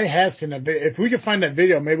 Okay, I have seen that video. If we can find that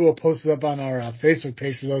video, maybe we'll post it up on our Facebook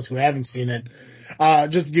page for those who haven't seen it.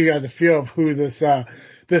 Just to give you guys a feel of who this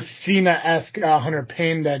Cena-esque Hunter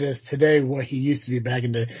Payne that is today, what he used to be back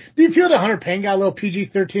in the day. Do you feel that Hunter Payne got a little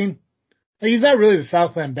PG-13? Like, he's not really the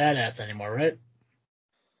Southland badass anymore, right?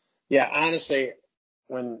 Yeah, honestly,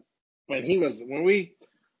 when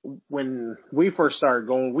we first started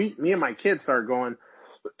going, me and my kids started going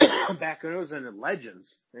back when it was in the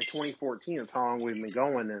Legends in 2014. That's how long we've been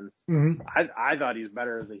going, and I thought he was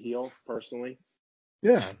better as a heel personally.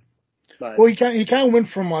 Yeah, but well, he kind of went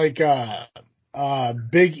from like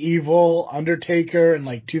Big Evil Undertaker in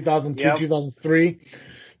like 2002, 2003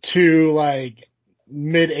 to like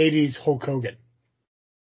mid 80s Hulk Hogan.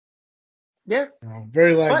 Yeah,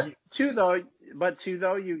 very like. But too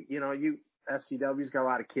though, you SCW's got a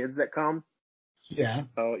lot of kids that come. Yeah.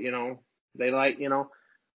 So, they like, you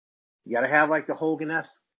got to have like the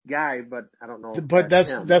Hogan-esque guy, but I don't know. But that's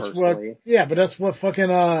what fucking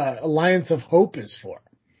Alliance of Hope is for.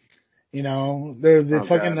 They're the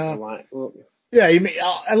fucking yeah. You mean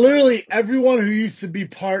literally everyone who used to be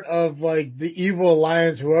part of like the Evil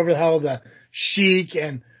Alliance, whoever the hell the Sheik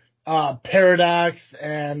and Paradox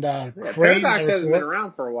and Crane. Paradox hasn't been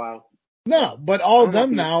around for a while. No, but all of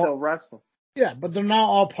them now. Still wrestling. Yeah, but they're now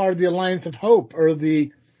all part of the Alliance of Hope, or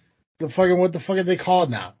the fucking, what the fuck are they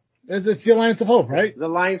called now? It's the Alliance of Hope, right? The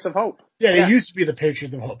Alliance of Hope. Yeah, they used to be the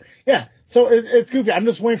Patriots of Hope. Yeah, so it's goofy. I'm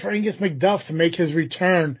just waiting for Angus McDuff to make his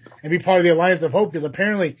return and be part of the Alliance of Hope, because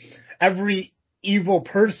apparently every evil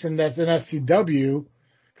person that's in SCW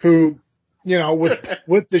who,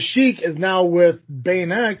 with the Sheik is now with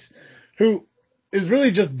Bane X, who is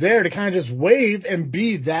really just there to kind of just wave and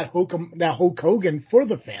be that Hulk Hogan for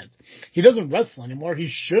the fans. He doesn't wrestle anymore. He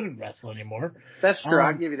shouldn't wrestle anymore. That's true.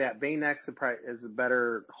 I'll give you that. Bane X is a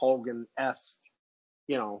better Hogan-esque.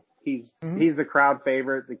 He's the crowd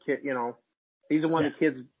favorite. The kid, he's the one the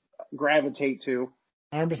kids gravitate to.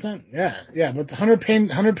 100%. Yeah. But Hunter Payne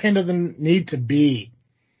doesn't need to be,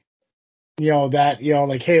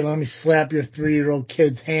 like, hey, let me slap your 3-year-old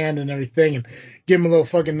kid's hand and everything and give him a little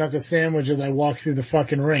fucking knuckle sandwich as I walk through the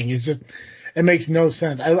fucking ring. It makes no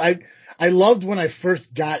sense. I loved when I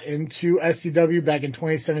first got into SCW back in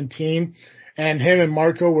 2017, and him and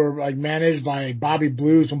Marco were like managed by Bobby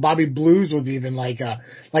Blues, when Bobby Blues was even like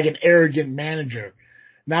an arrogant manager.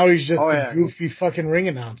 Now he's just a goofy fucking ring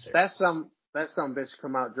announcer. That's some bitch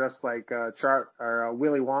come out dressed like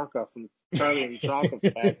Willy Wonka from Charlie and the Chocolate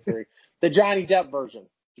Factory. The Johnny Depp version.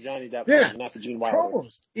 Version, not the Gene Wilder.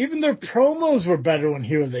 Promos. Even their promos were better when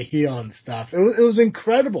he was a heel and stuff. It was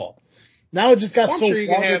incredible. Now it just got so. I'm sure you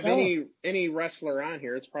can have any wrestler on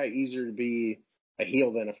here. It's probably easier to be a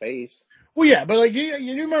heel than a face. Well, yeah, but like you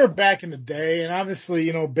remember back in the day, and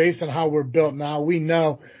obviously based on how we're built now, we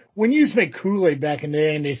know when you used to make Kool-Aid back in the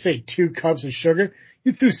day, and they say 2 cups of sugar,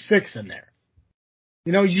 you threw 6 in there.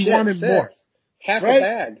 You wanted 6. More. Half a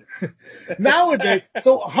bag. Nowadays,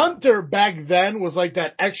 so Hunter back then was like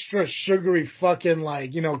that extra sugary fucking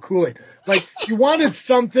Kool-Aid. Like you wanted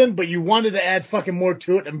something, but you wanted to add fucking more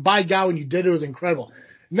to it, and by God, when you did, it was incredible.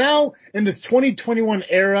 Now, in this 2021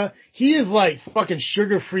 era, he is like fucking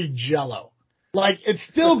sugar-free Jell-O. Like, it's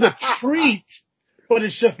still the treat, but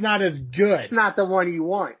it's just not as good. It's not the one you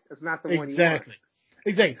want. It's not the one you want.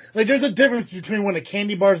 Exactly. Like, there's a difference between when a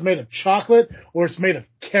candy bar is made of chocolate or it's made of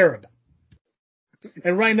carob.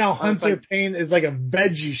 And right now, Hunter Payne is like a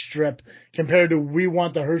veggie strip compared to we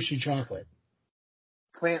want the Hershey chocolate.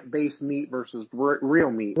 Plant-based meat versus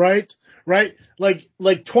real meat. Right. Like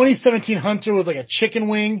 2017 Hunter was like a chicken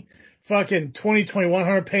wing. Fucking 2021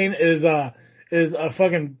 Hunter Payne is a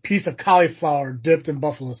fucking piece of cauliflower dipped in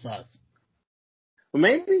buffalo sauce. Well,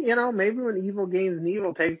 maybe when Evil Gains and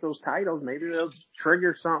Evil takes those titles, maybe they'll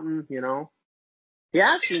trigger something. He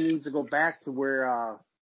actually needs to go back to where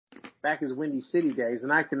back his Windy City days,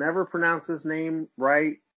 and I can never pronounce his name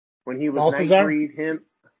right. When he was Nightbreed, him.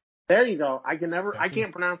 There you go. I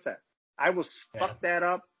can't pronounce that. I will fuck that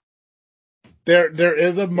up. There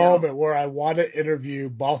is a moment where I want to interview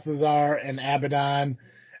Balthazar and Abaddon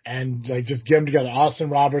and like just get them together. Austin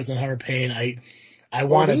Roberts and Hunter Payne. I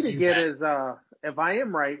want to get his if I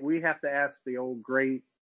am right, we have to ask the old great,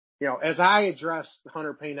 as I address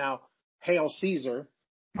Hunter Payne now, Hail Caesar.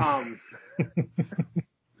 I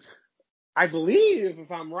believe,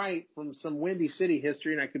 if I'm right, from some Windy City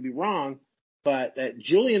history, and I could be wrong, but that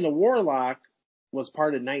Julian the Warlock was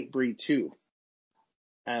part of Nightbreed too.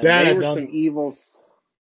 And they were some evils.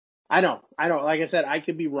 I know. Like I said, I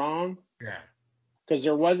could be wrong. Yeah. Because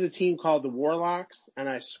there was a team called the Warlocks, and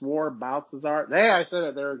I swore Balthazar. I said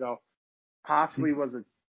it. There we go. Possibly was a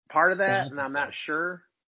part of that, and I'm not sure.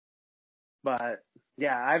 But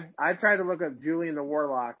yeah, I've tried to look up Julian the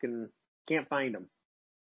Warlock and can't find him.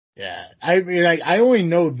 Yeah, I mean, I only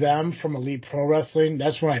know them from Elite Pro Wrestling.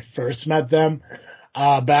 That's when I first met them.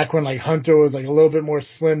 Back when Hunter was a little bit more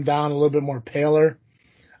slimmed down, a little bit more paler.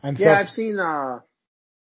 And yeah, I've seen.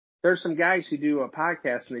 There's some guys who do a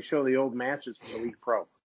podcast and they show the old matches from Elite Pro.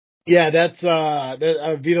 Yeah, that's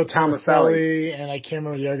Vito Tomaselli, and I can't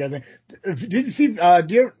remember the other guy's name. Did you see?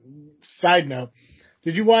 Side note,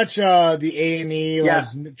 did you watch the A&E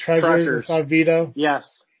Treasures of Vito?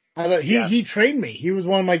 Yes. I thought he trained me. He was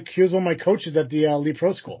one of my coaches at the Elite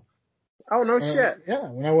Pro School. Oh no shit! Yeah,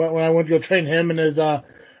 when I went to go train him and his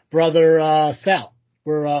brother Sal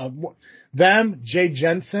were them, Jay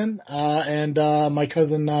Jensen, and my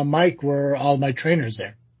cousin Mike were all my trainers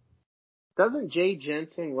there. Doesn't Jay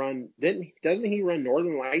Jensen run? Doesn't he run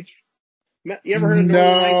Northern Lights? You ever heard of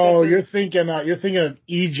Northern Lights? No, you're thinking of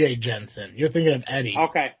EJ Jensen. You're thinking of Eddie.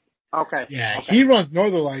 Okay. Yeah, okay. He runs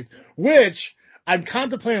Northern Lights, which I'm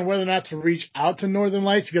contemplating whether or not to reach out to Northern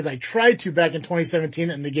Lights because I tried to back in 2017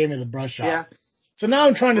 and they gave me the brush off. Yeah. So now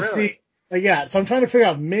I'm trying to see. So I'm trying to figure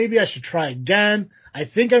out maybe I should try again. I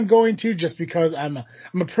think I'm going to just because I'm a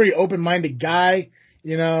pretty open-minded guy,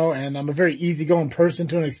 and I'm a very easygoing person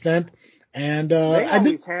to an extent. And they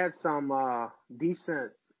always had some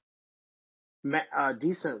decent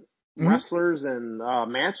wrestlers and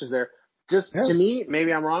matches there. Just to me,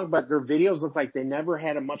 maybe I'm wrong, but their videos look like they never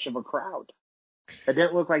had much of a crowd. It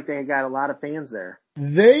didn't look like they got a lot of fans there.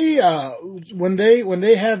 They when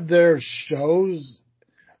they have their shows.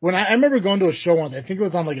 When I remember going to a show once, I think it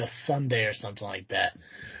was on a Sunday or something like that.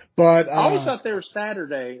 But I always thought they were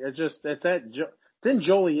Saturday. It's in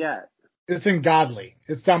Joliet. It's in Godley.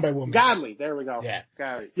 It's down by Wilmington. Godley, there we go. Yeah,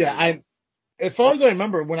 Godley. Yeah. As far as I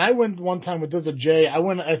remember, when I went one time with Dizzle J, I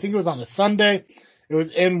think it was on a Sunday. It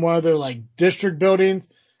was in one of their district buildings,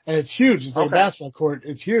 and it's huge. It's like a basketball court.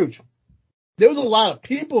 It's huge. There was a lot of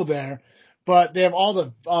people there, but they have all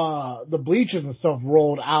the bleachers and stuff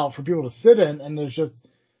rolled out for people to sit in, and there's just.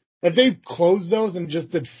 If they closed those and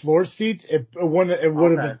just did floor seats, it would have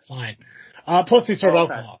been fine. Plus they serve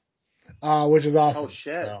alcohol, which is awesome. Oh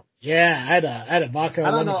shit! So, yeah, I had a vodka.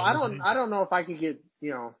 I don't know. I don't know if I could get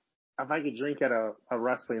if I could drink at a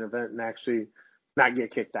wrestling event and actually not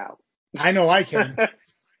get kicked out. I know I can.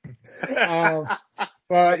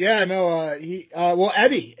 But yeah, no.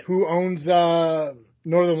 Eddie, who owns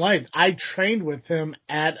Northern Lights, I trained with him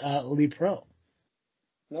at Elite Pro.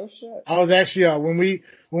 No shit. I was actually when we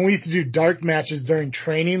used to do dark matches during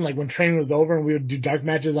training, when training was over and we would do dark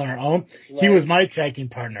matches on our own, He was my tag team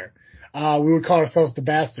partner. We would call ourselves the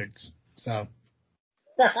Bastards. So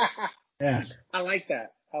yeah. I like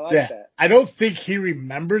that. That. I don't think he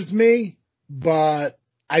remembers me, but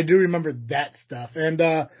I do remember that stuff. And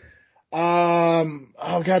oh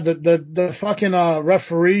god, the fucking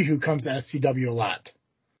referee who comes to SCW a lot.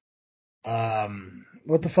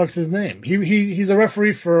 What the fuck's his name? He's a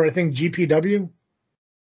referee for, I think, GPW.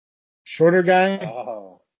 Shorter guy.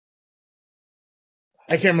 Oh.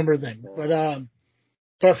 I can't remember his name.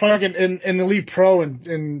 But fucking in Elite Pro and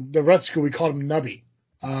in the rescue, we called him Nubby.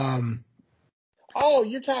 Oh,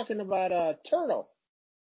 you're talking about Turtle.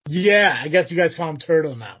 Yeah, I guess you guys call him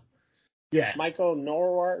Turtle now. Yeah. Michael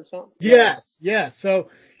Norwart or something? Yes, yeah. So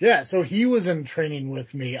he was in training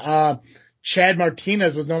with me. Chad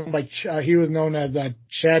Martinez was known he was known as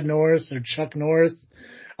Chad Norris or Chuck Norris.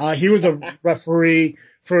 He was a referee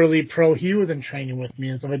for Elite Pro. He was in training with me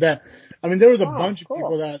and stuff like that. I mean, there was a bunch of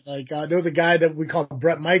people that there was a guy that we called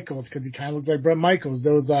Brett Michaels because he kind of looked like Brett Michaels.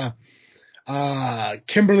 There was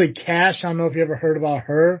Kimberly Cash. I don't know if you ever heard about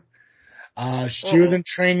her. She was in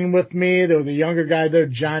training with me. There was a younger guy there,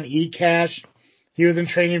 John E. Cash. He was in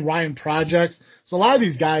training, Ryan Projects. So a lot of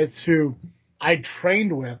these guys who I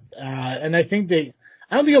trained with, and I don't think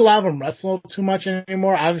a lot of them wrestle too much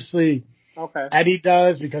anymore. Obviously, Eddie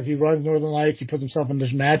does because he runs Northern Lights. He puts himself into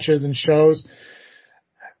matches and shows.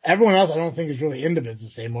 Everyone else I don't think is really into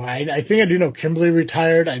business anymore. I think I do know Kimberly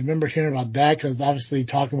retired. I remember hearing about that because obviously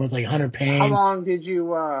talking with Hunter Payne. How long did you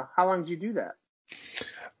do that?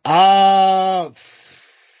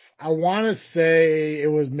 I want to say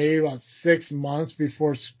it was maybe about 6 months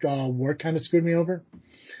before work kind of screwed me over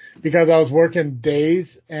because I was working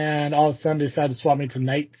days and all of a sudden they decided to swap me to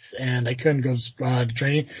nights and I couldn't go to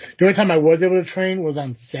training. The only time I was able to train was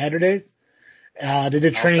on Saturdays. They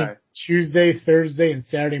did training Tuesday, Thursday, and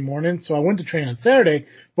Saturday morning. So I went to train on Saturday,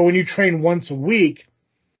 but when you train once a week,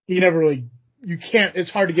 you can't, it's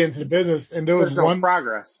hard to get into the business. And There's no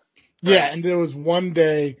progress. Yeah, right. And there was one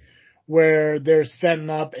day where they're setting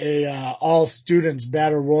up a all students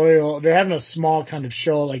battle royal. They're having a small kind of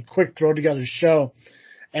show, like quick throw together show,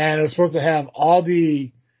 and it was supposed to have all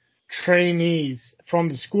the trainees from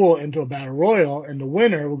the school into a battle royal, and the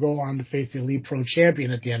winner will go on to face the Elite Pro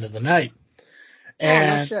champion at the end of the night.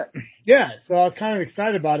 And no shit. Yeah, so I was kind of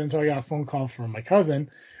excited about it until I got a phone call from my cousin.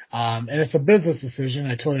 And it's a business decision.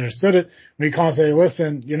 I totally understood it. When he called and said,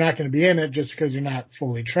 listen, you're not going to be in it just because you're not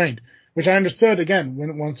fully trained, which I understood, again,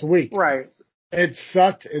 once a week. Right. It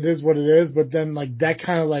sucked. It is what it is. But then, like, that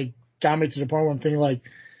kind of, like, got me to the point where I'm thinking, like,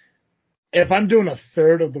 if I'm doing a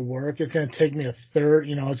third of the work, it's going to take me it's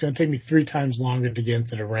going to take me 3 times longer to get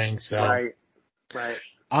into the ring. So, right.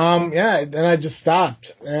 Yeah, then I just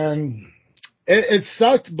stopped. And it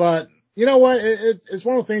sucked, but you know what? It's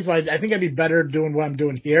one of the things where I think I'd be better doing what I'm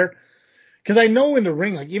doing here. Cause I know in the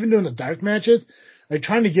ring, like even doing the dark matches, like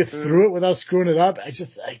trying to get through it without screwing it up,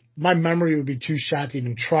 my memory would be too shot to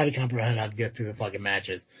even try to comprehend how to get through the fucking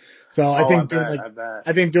matches. So I think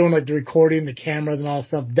doing like the recording, the cameras and all that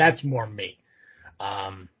stuff, that's more me.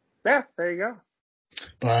 Yeah, there you go.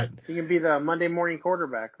 But you can be the Monday morning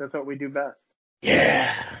quarterback. That's what we do best.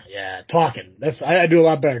 Yeah, talking. I do a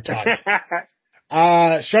lot better talking.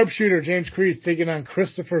 Sharpshooter James Creed's taking on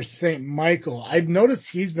Christopher St. Michael. I've noticed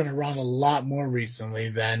he's been around a lot more recently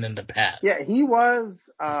than in the past. Yeah, he was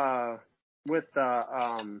with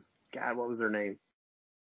God, what was their name?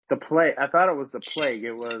 The Plague. I thought it was the Plague.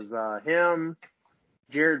 It was him,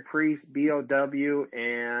 Jared Priest, BOW,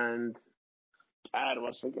 and God,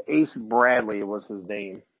 what's Ace Bradley was his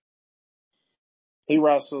name.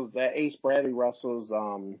 Ace Bradley wrestles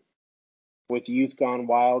with Youth Gone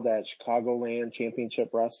Wild at Chicagoland Championship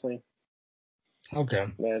Wrestling. Okay.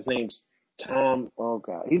 Yeah, his name's Tom. Oh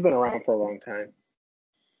God, he's been around for a long time.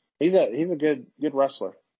 He's a good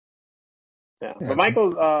wrestler. Yeah,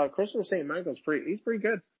 but Christopher St. Michael's he's pretty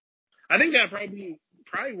good. I think that'd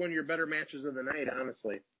probably one of your better matches of the night,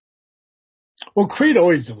 honestly. Well, Creed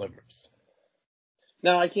always delivers.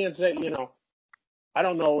 Now I can't say, I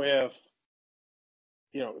don't know if,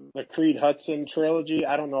 the Creed Hudson trilogy,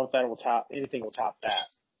 I don't know if anything will top that.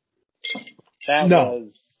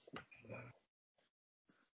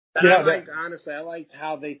 Honestly, I liked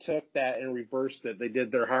how they took that and reversed it. They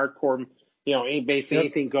did their hardcore, basically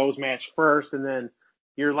anything goes match first, and then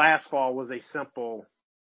your last fall was a simple,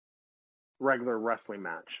 regular wrestling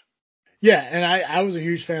match. Yeah, and I was a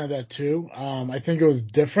huge fan of that too. I think it was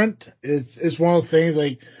different. It's one of the things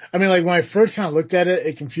when I first kind of looked at it,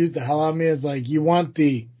 it confused the hell out of me. It's like you want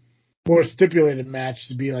the more stipulated match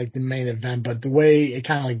to be like the main event, but the way it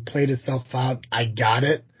kind of like played itself out, I got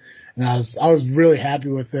it, and I was really happy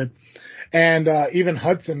with it. And even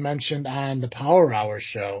Hudson mentioned on the Power Hour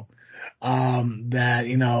show that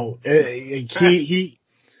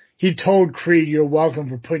he told Creed, "You're welcome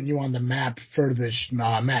for putting you on the map for this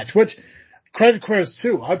match," which credit credits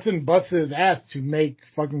too. Hudson busted his ass to make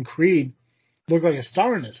fucking Creed look like a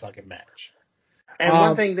star in this fucking match. And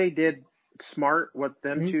one thing they did smart, what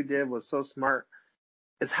them two did was so smart,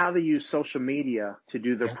 is how they use social media to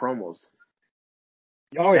do their promos.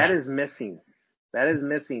 Oh, yeah. That is missing. That is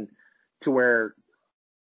missing to where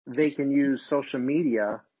they can use social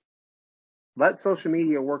media. Let social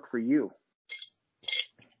media work for you.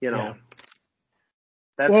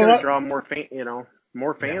 That's going to draw more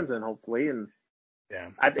fans in, hopefully, and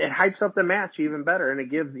it hypes up the match even better, and it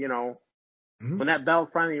gives when that bell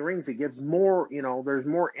finally rings, it gives more there's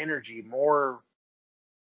more energy, more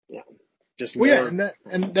just more. And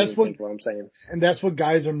that's what I'm saying, and that's what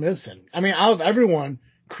guys are missing. I mean, out of everyone,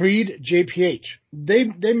 Creed, JPH, they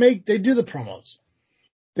do the promos,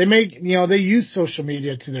 they use social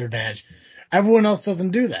media to their advantage. Everyone else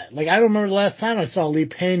doesn't do that. Like, I don't remember the last time I saw Lee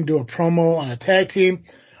Payne do a promo on a tag team.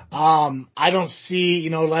 I don't see,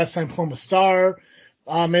 last time Chroma Star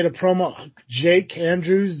made a promo. Jake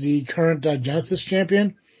Andrews, the current Genesis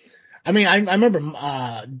champion. I mean, I remember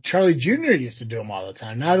Charlie Jr. used to do them all the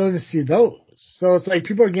time. Now I don't even see those. So it's like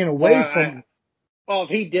people are getting away from. Well, if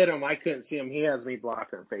he did them, I couldn't see him. He has me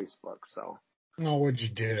blocked on Facebook. So. Oh, what'd you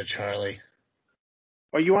do to Charlie?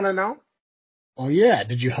 Oh, you want to know? Oh, yeah.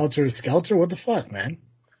 Did you helter skelter? What the fuck, man?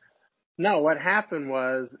 No, what happened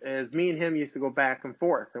is me and him used to go back and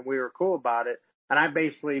forth, and we were cool about it And I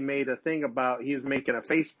basically made a thing about he was making a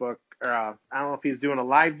Facebook. I don't know if he was doing a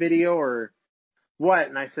live video or what.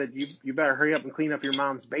 And I said, you better hurry up and clean up your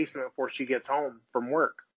mom's basement before she gets home from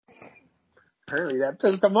work. Apparently that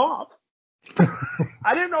pissed him off.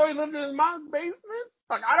 I didn't know he lived in his mom's basement.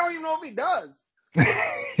 Like, I don't even know if he does.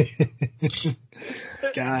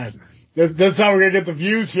 God. That's how we're going to get the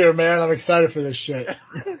views here, man. I'm excited for this shit.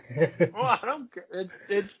 Well, I don't care.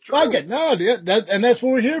 It's true. Fuck it. No, and that's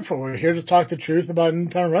what we're here for. We're here to talk the truth about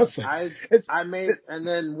independent wrestling. And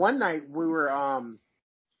then one night we were, I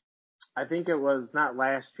think it was not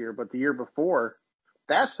last year, but the year before,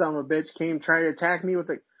 that son of a bitch came trying to attack me with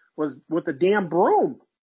the damn broom.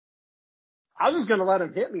 I was just going to let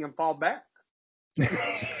him hit me and fall back.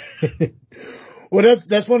 Well,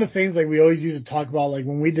 that's one of the things like we always used to talk about, like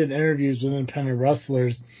when we did interviews with independent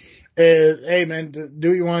wrestlers, is, hey man, do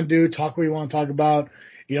what you want to do, talk what you want to talk about.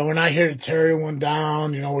 You know, we're not here to tear everyone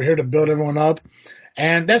down. You know, we're here to build everyone up,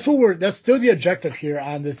 and that's still the objective here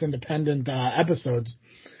on this independent episodes.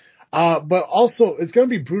 But also, it's going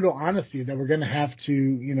to be brutal honesty that we're going to have to,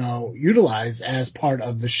 you know, utilize as part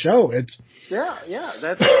of the show. It's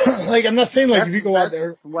that's like, I'm not saying like if you go out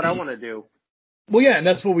there, what I want to do. Well, yeah, and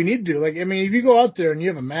that's what we need to do. Like, I mean, if you go out there and you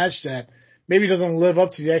have a match that maybe doesn't live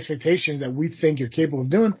up to the expectations that we think you're capable of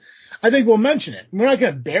doing, I think we'll mention it. We're not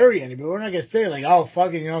going to bury anybody. We're not going to say like, oh,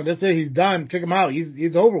 fucking, you know, that's it, he's done, kick him out,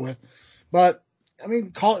 he's over with. But I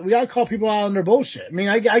mean, we got to call people out on their bullshit. I mean,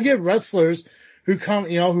 I get wrestlers who come,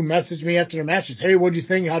 you know, who message me after their matches. Hey, what'd you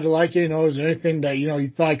think? How'd you like it? You know, is there anything that, you know, you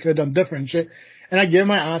thought I could have done different and shit? And I give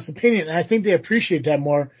my honest opinion. And I think they appreciate that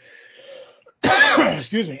more.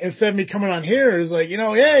 Excuse me. Instead of me coming on here is like, you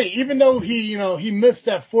know, hey, even though he missed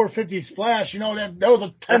that 450 splash, you know, that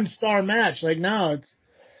was a 10-star match. Like, no, it's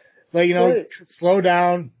like, you know, slow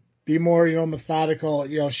down, be more, you know, methodical,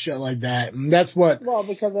 you know, shit like that. And that's what. Well,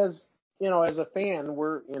 because as a fan,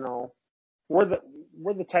 we're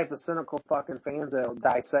the type of cynical fucking fans that'll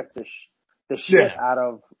dissect the shit out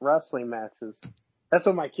of wrestling matches. That's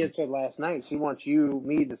what my kid said last night. She wants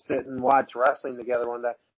me to sit and watch wrestling together one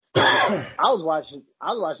day. I was watching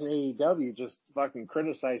AEW, just fucking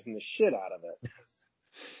criticizing the shit out of it.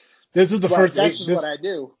 This is the first. That's just what I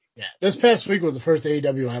do. Yeah, this past week was the first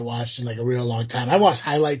AEW I watched in like a real long time. I watched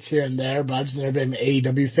highlights here and there, but I've just never been an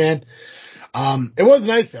AEW fan. It was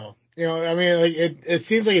nice though. You know, I mean, like it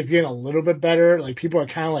seems like it's getting a little bit better. Like people are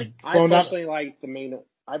kind of like slowing down. I personally like the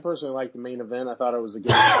main event. I thought it was a good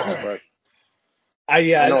match, but I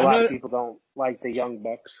know a lot of people don't like the Young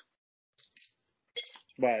Bucks.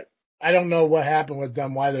 But I don't know what happened with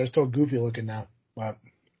them, why they're so goofy looking now. But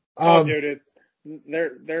dude,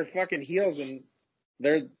 they're fucking heels, and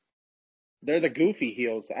they're the goofy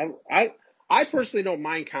heels. I personally don't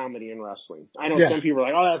mind comedy in wrestling. I know some people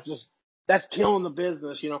are like, oh, that's killing the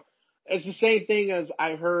business, you know. It's the same thing as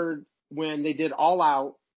I heard when they did All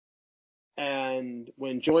Out, and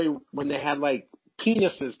when they had like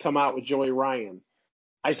penises come out with Joey Ryan.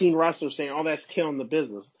 I seen wrestlers saying, oh, that's killing the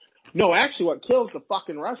business. No, actually what kills the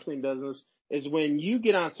fucking wrestling business is when you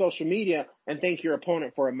get on social media and thank your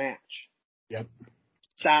opponent for a match. Yep.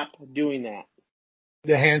 Stop doing that.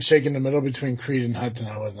 The handshake in the middle between Creed and Hudson,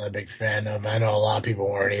 I wasn't a big fan of. I know a lot of people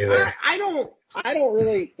weren't either. I don't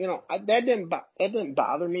really, you know, that didn't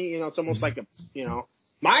bother me. You know, it's almost like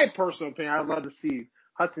my personal opinion, I'd love to see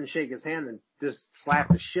Hudson shake his hand and just slap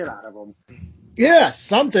the shit out of him. Yeah,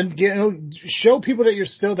 something. You know, show people that you're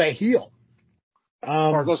still that heel.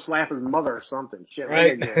 Or go slap his mother or something. Shit,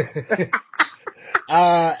 right.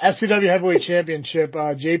 SCW Heavyweight Championship,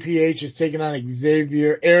 JPH is taking on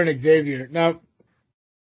Aaron Xavier. Now,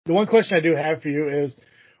 the one question I do have for you is,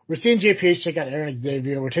 we're seeing JPH take on Aaron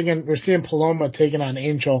Xavier. We're seeing Paloma taking on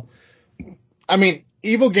Angel. I mean,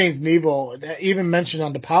 Evil Gains Evil, even mentioned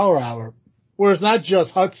on the Power Hour, where it's not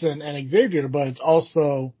just Hudson and Xavier, but it's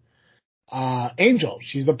also Angel.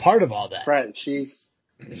 She's a part of all that. Right. She's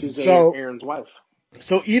Aaron's wife.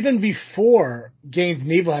 So even before Gaines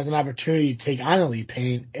Neville has an opportunity to take on Elite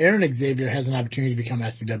Pain, Aaron Xavier has an opportunity to become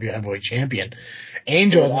SCW Heavyweight Champion.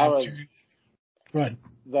 Angel has an opportunity.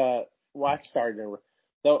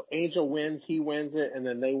 So Angel wins, he wins it, and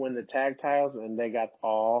then they win the tag titles, and they got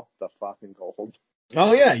all the fucking gold.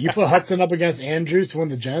 Oh yeah, you put Hudson up against Andrews to win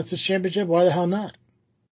the Genesis Championship? Why the hell not?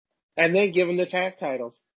 And then give him the tag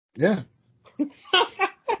titles. Yeah.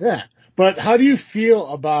 Yeah. But how do you feel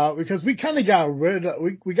about, because we kind of got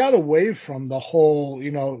we got away from the whole,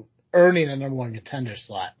 you know, earning a number one contender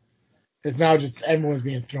slot. It's now just everyone's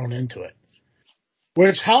being thrown into it.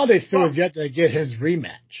 Which Holiday still has yet to get his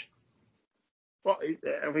rematch. Well,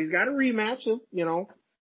 if he's got a rematch, you know,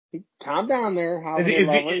 Calm down there, Holiday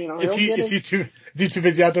Lover. You know, is he too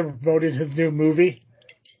busy out there promoting his new movie?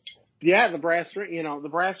 Yeah, the brass ring. You know, the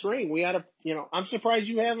brass ring. We had I'm surprised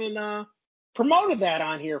you haven't promoted that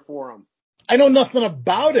on here for him. I know nothing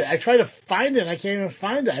about it. I try to find it, and I can't even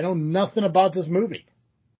find it. I know nothing about this movie.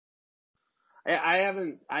 I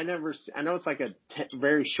know it's like a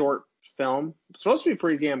very short film. It's supposed to be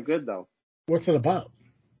pretty damn good, though. What's it about?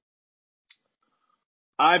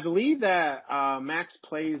 I believe that Max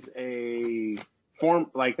plays a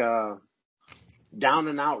down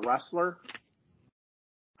and out wrestler.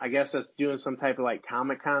 I guess that's doing some type of like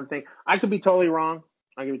Comic-Con thing. I could be totally wrong.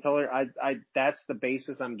 That's the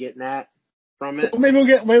basis I'm getting at from it. Well, maybe we'll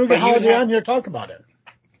get Holiday on here to talk about it.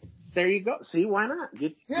 There you go. See, why not?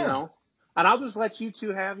 You know, and I'll just let you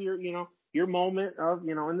two have your moment of,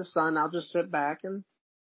 in the sun. I'll just sit back and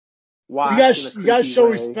watch. You guys show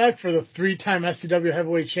respect for the 3-time SCW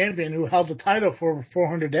heavyweight champion who held the title for over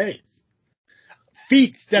 400 days.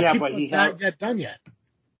 Feats that people have not yet done yet.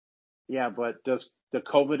 Yeah, but does the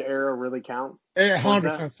COVID era really count? It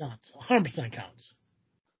 100% counts. 100% counts.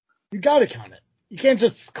 You got to count it. You can't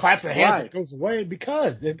just clap your hands and it goes away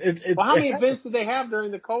because it. Well, how many events did they have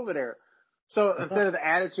during the COVID era? So instead of the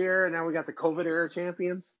Attitude Era, now we got the COVID era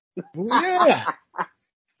champions. Yeah.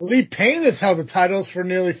 Lee Payne has held the titles for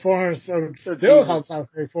nearly 400, so still held titles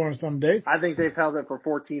for 400 some days. I think they've held it for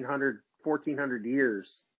 1,400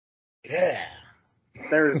 years. Yeah.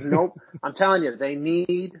 There's I'm telling you, they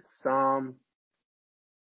need some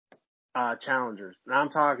challengers. And I'm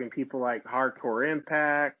talking people like Hardcore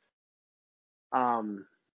Impact. God,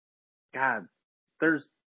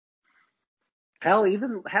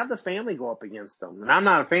 even have the family go up against them. And I'm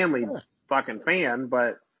not a family fucking fan,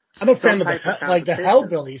 but I'm a fan of the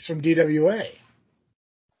Hellbillies from DWA.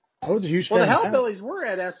 I was a huge fan. Well, the Hellbillies were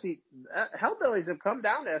at Hellbillies have come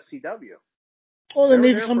down to SCW. Well, they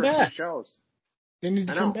need to come back. Shows. They need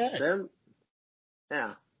to come back.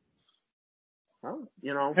 Yeah. Well,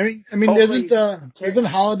 I mean, isn't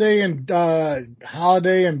Holiday and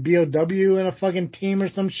BOW in a fucking team or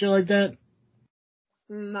some shit like that?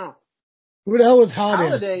 No. Who the hell was Holiday?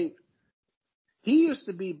 Holiday, he used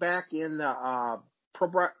to be back in the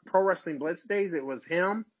Pro Wrestling Blitz days. It was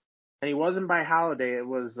him, and he wasn't by Holiday. It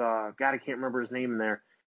was God, I can't remember his name in there.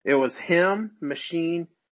 It was him, Machine,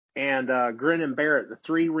 and Grin and Barrett, the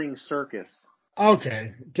 3-ring circus.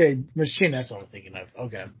 Okay, Machine. That's what I'm thinking of.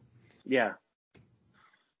 Okay. Yeah.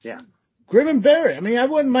 Grim and Barrett. I mean, I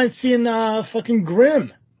wouldn't mind seeing fucking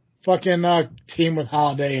Grim team with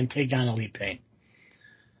Holiday and take on Elite Pain.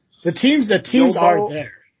 The teams Yobo, are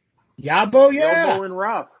there. Yabo, yeah. Yobo and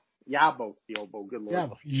Ruff. Yobo, good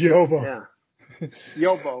lord. Yobo. Yeah.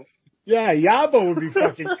 Yobo. Yeah, Yabo would be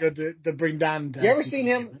fucking good to bring down. You ever seen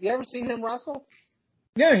him wrestle?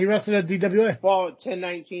 Yeah, he wrestled at DWA. Well,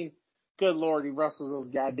 1019. Good lord, he wrestles those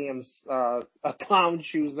goddamn clown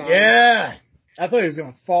shoes on. Yeah. I thought he was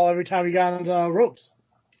going to fall every time he got on the ropes.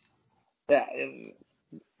 Yeah.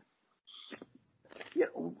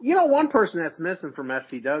 One person that's missing from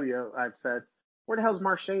FCW, I've said, where the hell's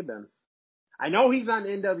Marche been? I know he's on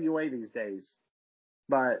NWA these days,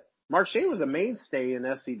 but Marche was a mainstay in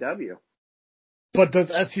SCW. But does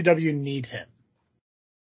SCW need him?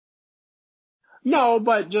 No,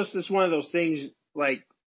 but just it's one of those things, like,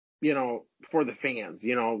 for the fans,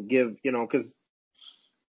 because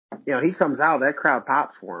he comes out, that crowd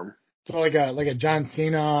pops for him. So like a John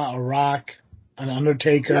Cena, a Rock, an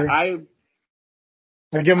Undertaker. Yeah, I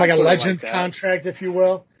give him like a Legends contract, if you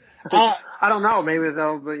will. I don't know. Maybe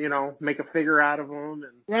they'll, make a figure out of him.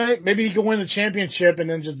 Right. Maybe he could win the championship and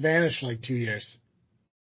then just vanish for like 2 years.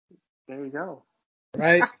 There you go.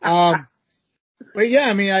 Right. But yeah,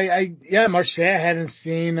 I mean, Marche, I hadn't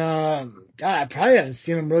seen, I probably haven't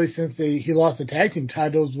seen him really since he lost the tag team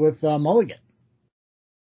titles with Mulligan.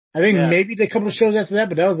 I think maybe a couple of shows after that,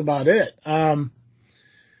 but that was about it.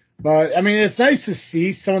 But I mean, it's nice to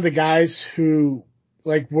see some of the guys who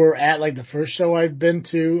were at the first show I've been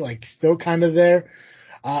to, still kind of there.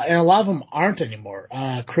 And a lot of them aren't anymore.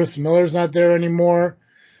 Chris Miller's not there anymore.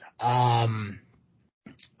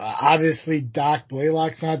 Obviously Doc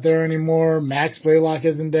Blaylock's not there anymore. Max Blaylock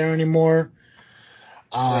isn't there anymore.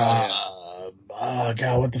 Oh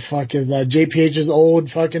God, what the fuck is that? JPH's old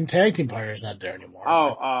fucking tag team partner's not there anymore.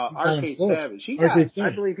 RK Savage. I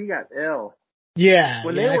believe he got ill. Yeah.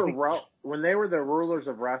 When they were the rulers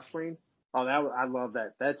of wrestling, I love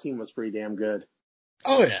that. That team was pretty damn good.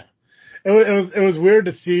 Oh yeah. It was weird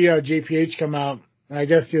to see JPH come out. I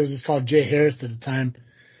guess he was just called Jay Harris at the time.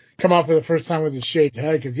 Come out for the first time with his shaved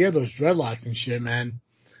head because he had those dreadlocks and shit, man.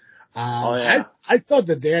 Yeah. I thought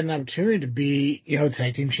that they had an opportunity to be,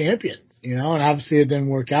 tag team champions, and obviously it didn't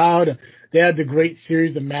work out. They had the great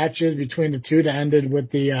series of matches between the two that ended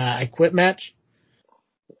with the I Quit match.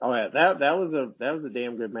 Oh yeah, that was a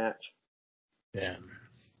damn good match. Yeah.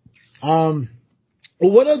 Well,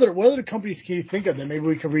 what other companies can you think of that maybe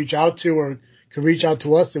we could reach out to or could reach out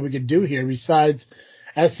to us that we could do here besides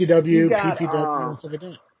SCW, PPW, and stuff like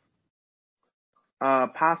that?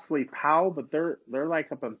 Possibly POW, but they're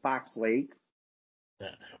like up in Fox Lake.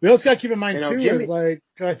 Yeah. We also got to keep in mind too Jimmy, is like,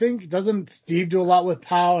 'cause I think doesn't Steve do a lot with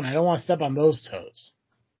POW, and I don't want to step on those toes.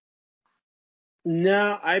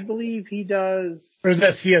 No, I believe he does. Or is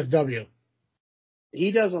that CSW?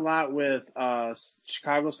 He does a lot with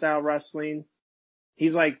Chicago style wrestling.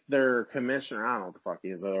 He's like their commissioner. I don't know what the fuck he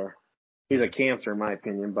is. He's a cancer in my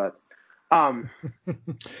opinion, but I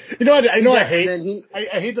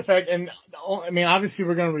hate the fact, and I mean, obviously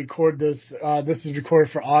we're going to record this. This is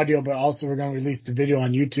recorded for audio, but also we're going to release the video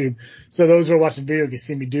on YouTube, so those who are watching video can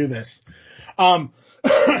see me do this.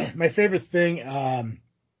 My favorite thing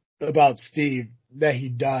about Steve that he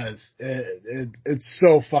does, it's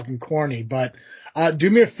so fucking corny, but do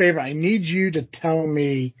me a favor. I need you to tell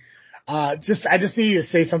me. I just need you to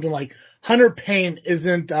say something like, Hunter Payne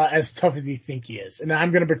isn't as tough as you think he is. And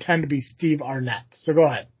I'm going to pretend to be Steve Arnett. So go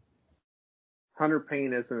ahead. Hunter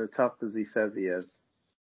Payne isn't as tough as he says he is.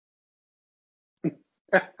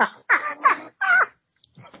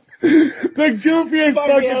 The goofiest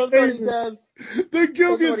fucking faces. The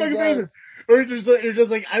goofiest fucking faces. Or you're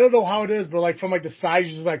just like, I don't know how it is, but like from like the side,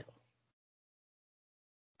 you're just like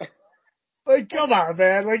come on,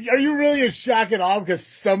 man. Like, are you really as shock and awe because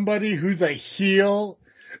somebody who's a heel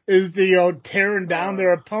is tearing down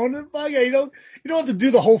their opponent? Like, you don't have to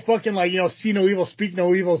do the whole fucking like, see no evil, speak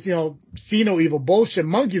no evil, see no evil bullshit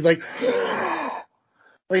monkeys like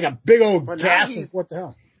a big old gasp of what the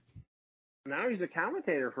hell. Now he's a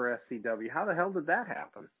commentator for SCW. How the hell did that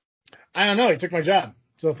happen? I don't know. He took my job.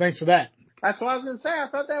 So thanks for that. That's what I was going to say. I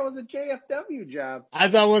thought that was a JFW job. I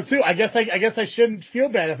thought it was too. I guess I shouldn't feel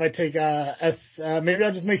bad if I take maybe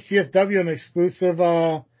I'll just make CSW an exclusive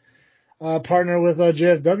partner with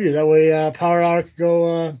JFW. That way Power Hour could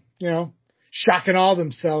go shocking all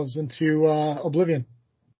themselves into oblivion.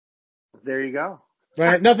 There you go.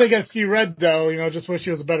 Right. Nothing against C Red though, just wish he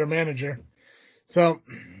was a better manager. So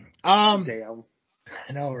damn.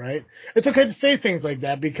 I know, right? It's okay to say things like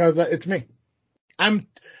that because it's me.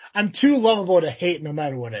 I'm too lovable to hate no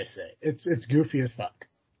matter what I say. It's goofy as fuck.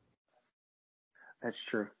 That's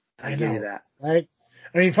true. I give know, you that. Right?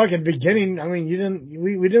 I mean, fucking beginning. I mean,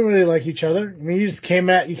 we didn't really like each other. I mean, you came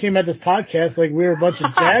at this podcast like we were a bunch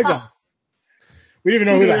of jagoffs. We didn't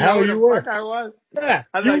even know who the hell you were. I was. Yeah,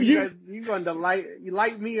 I thought you going to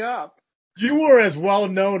light me up. You were as well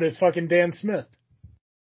known as fucking Dan Smith.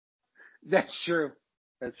 That's true.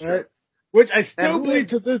 That's true. Right? Which I still believe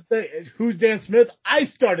to this day. Who's Dan Smith? I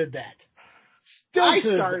started that. I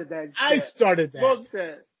started that.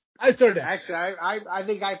 Bullshit. I started that. Actually, I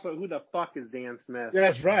think I put who the fuck is Dan Smith.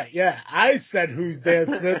 That's right. Yeah, I said who's Dan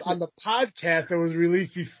Smith on the podcast that was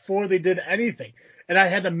released before they did anything, and I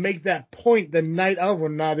had to make that point the night of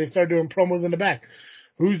when they started doing promos in the back.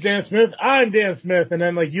 Who's Dan Smith? I'm Dan Smith, and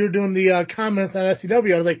then like you were doing the comments on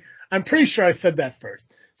SCW. I was like, I'm pretty sure I said that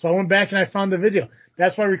first. So I went back and I found the video.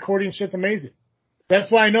 That's why recording shit's amazing.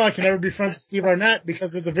 That's why I know I can never be friends with Steve Arnett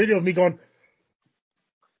because there's a video of me going.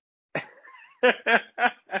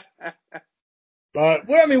 But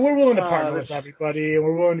we're willing to partner with everybody, and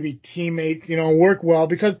we're willing to be teammates, and work well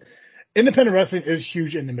because independent wrestling is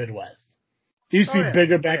huge in the Midwest. It used to be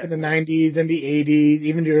bigger back in the 90s and the 80s,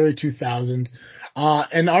 even the early 2000s.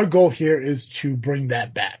 And our goal here is to bring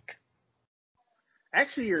that back.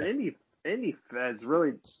 Actually, your indie feds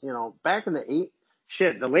really, back in the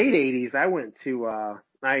late 80s, I went to,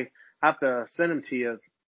 I have to send them to you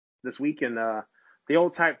this weekend, the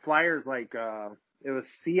old type flyers, like, it was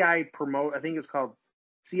I think it's called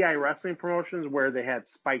CI Wrestling Promotions, where they had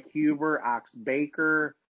Spike Huber, Ox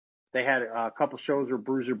Baker. They had a couple shows where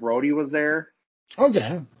Bruiser Brody was there.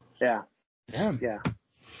 Okay. Yeah. Yeah. Yeah.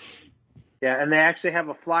 Yeah, and they actually have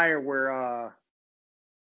a flyer where,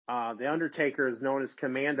 the Undertaker is known as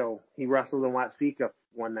Commando. He wrestled in Watsika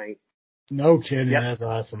one night. No kidding. Yep. That's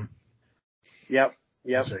awesome. Yep.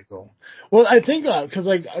 That's very cool. Well, I think, cause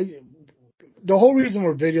the whole reason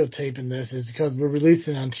we're videotaping this is because we're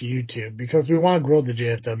releasing it onto YouTube because we want to grow the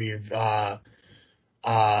JFW,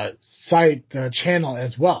 site, the channel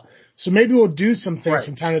as well. So maybe we'll do some things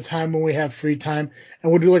from time to time when we have free time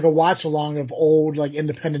and we'll do like a watch along of old, like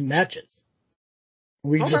independent matches.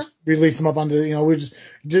 We Okay. just release them up onto, we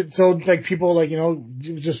just so like people like,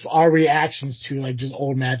 just our reactions to like just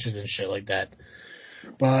old matches and shit like that.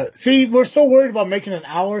 But see, we're so worried about making an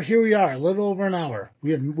hour. Here we are, a little over an hour.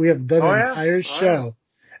 We have done an entire show,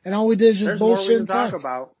 and all we did is just There's bullshit more we and can talk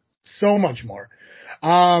about. So much more.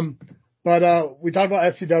 But we talked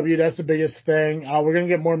about SCW. That's the biggest thing. We're gonna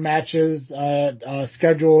get more matches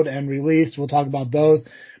scheduled and released. We'll talk about those.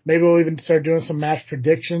 Maybe we'll even start doing some match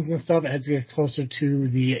predictions and stuff as we get closer to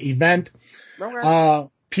the event. Okay.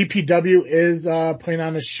 PPW is putting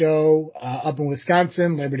on a show up in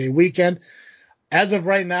Wisconsin, Labor Day weekend. As of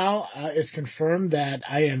right now, it's confirmed that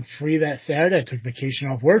I am free that Saturday. I took vacation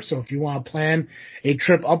off work, so if you want to plan a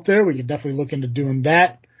trip up there, we can definitely look into doing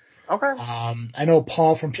that. Okay. I know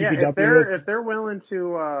Paul from PPW. Yeah, if they're willing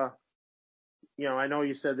to, I know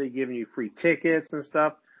you said they're giving you free tickets and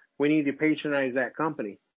stuff. We need to patronize that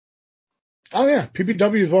company. Oh yeah,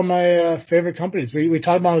 PPW is one of my favorite companies. We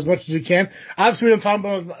talk about them as much as we can. Obviously, we don't talk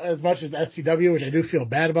about them as much as SCW, which I do feel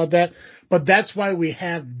bad about that. But that's why we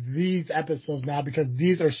have these episodes now, because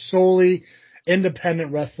these are solely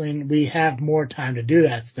independent wrestling. We have more time to do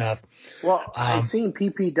that stuff. Well, I've seen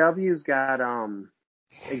PPW's got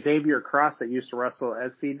Xavier Cross that used to wrestle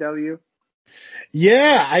SCW.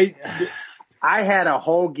 Yeah, I had a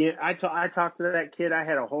whole I talked to that kid. I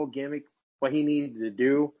had a whole gimmick what he needed to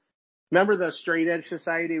do. Remember the Straight Edge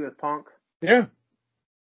Society with Punk? Yeah.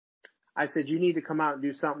 I said, you need to come out and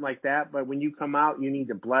do something like that, but when you come out, you need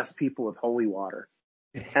to bless people with holy water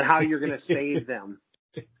and how you're going to save them.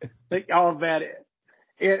 Like all of that.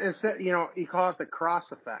 It's, you call it the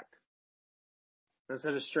cross effect.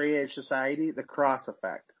 Instead of Straight Edge Society, the cross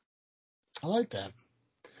effect. I like that.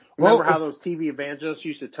 Remember how those TV evangelists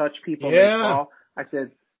used to touch people and they fall? I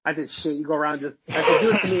said, shit, you go around do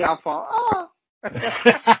it to me, I'll fall. Oh.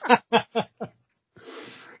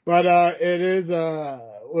 But it is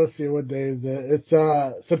let's see, what day is it? It's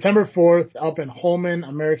September 4th up in Holmen,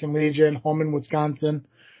 American Legion, Holmen, Wisconsin.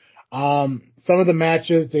 Some of the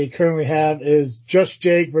matches they currently have is Just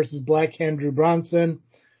Jake versus Black Hand Drew Bronson,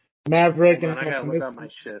 Maverick. I gotta look up my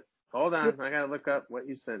shit. Hold on, I gotta look up what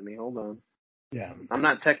you sent me. Hold on. Yeah, I'm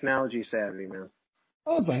not technology savvy, man.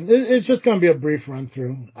 Oh, it's fine. It's just going to be a brief run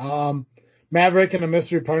through. Maverick and a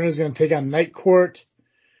mystery partner is going to take on Night Court.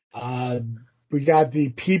 We got the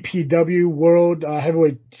PPW World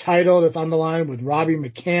Heavyweight title that's on the line with Robbie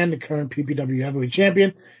McCann, the current PPW Heavyweight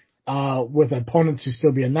Champion, with opponents to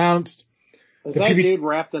still be announced. Is that dude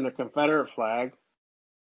wrapped in a Confederate flag?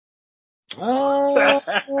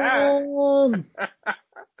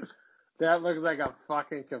 That looks like a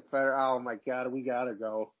fucking Confederate. Oh my god, we gotta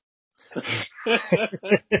go.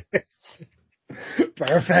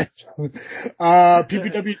 Perfect.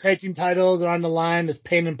 PPW tag team titles are on the line. It's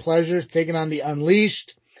Pain and Pleasures taking on the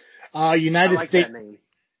Unleashed. United States. That name.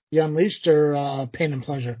 The Unleashed or Pain and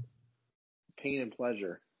Pleasure? Pain and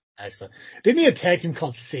Pleasure. Excellent. Didn't he have a tag team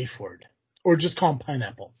called Safe Word? Or just call him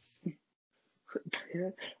Pineapple?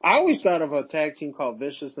 I always thought of a tag team called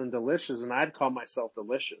Vicious and Delicious, and I'd call myself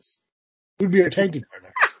Delicious. Who'd be your tag team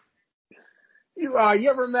partner? You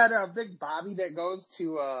ever met Big Bobby that goes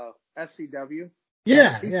to SCW?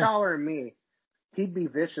 Yeah. He's taller than me. He'd be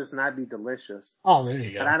Vicious and I'd be Delicious. Oh, there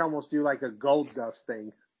you go. And I'd almost do like a gold dust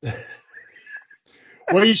thing.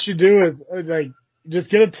 What you should do is just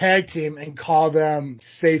get a tag team and call them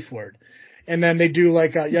Safe Word. And then they do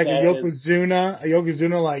like a Yokozuna,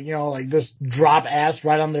 like just drop ass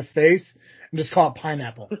right on their face and just call it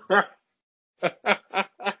Pineapple.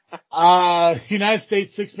 United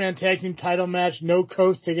States 6-man tag team title match, No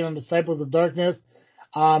Coast taking on Disciples of Darkness.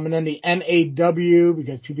 And then the NAW,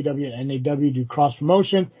 because PPW and NAW do cross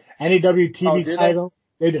promotion. NAW TV title.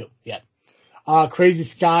 They do, yeah. Crazy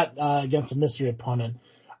Scott, against a mystery opponent.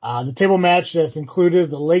 The table match that's included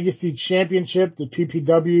the Legacy Championship, the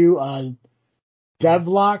PPW,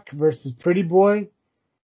 Devlock versus Pretty Boy.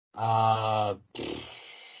 There's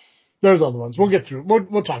other ones. We'll get through.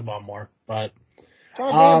 We'll talk about more, but. God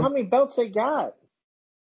damn, how many belts they got?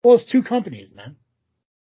 Well, it's two companies, man.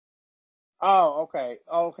 Oh, okay.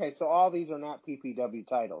 So all these are not PPW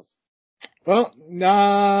titles. Well,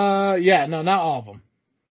 not all of them.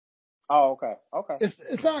 Oh, okay.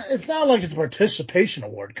 It's not like it's a participation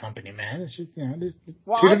award company, man. It's just, there's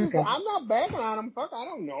well, two different companies. I'm not bagging on them. Fuck, I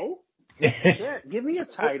don't know. Shit, give me a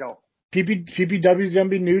title. PPW is gonna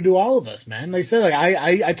be new to all of us, man. Like I said,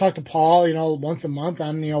 I talk to Paul, once a month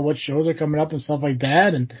on, what shows are coming up and stuff like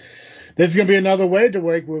that, and this is gonna be another way to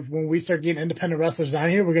work with when we start getting independent wrestlers on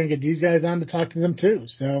here. We're gonna get these guys on to talk to them too.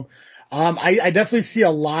 So, I definitely see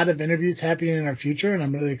a lot of interviews happening in our future, and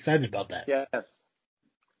I'm really excited about that. Yes.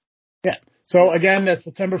 Yeah. So again, that's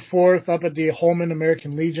September 4th up at the Holman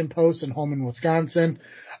American Legion Post in Holman, Wisconsin.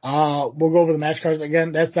 We'll go over the match cards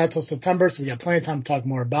again. That's not till September, so we got plenty of time to talk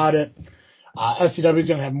more about it. SCW is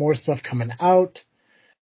going to have more stuff coming out.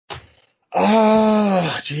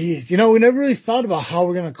 Geez. We never really thought about how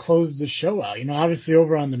we're going to close the show out. Obviously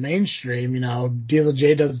over on the mainstream, Diesel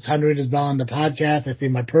J does his 100 as well on the podcast. I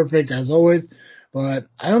think my perfect as always, but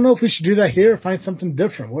I don't know if we should do that here or find something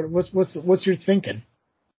different. What's your thinking?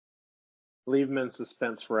 Leave them in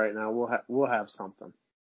suspense for right now. We'll have something.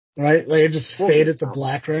 Right? Like it just faded to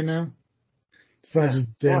black right now. It's not just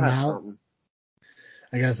dim out. Something.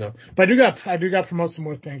 I guess so. But I do got to promote some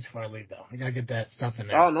more things before I leave though. I gotta get that stuff in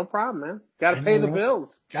there. Oh, no problem, man. Gotta pay the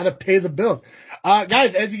bills. Gotta pay the bills.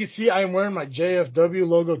 Guys, as you can see, I am wearing my JFW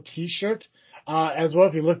logo t-shirt. As well,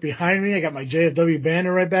 if you look behind me, I got my JFW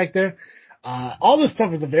banner right back there. All this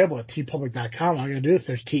stuff is available at tpublic.com. All you gotta do is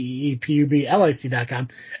search TEEPUBLIC.com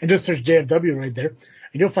and just search JFW right there.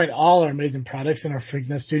 And you'll find all our amazing products in our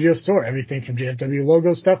Freaknet Studio store. Everything from JFW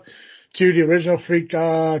logo stuff to the original Freak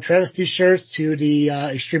Travis t-shirts, to the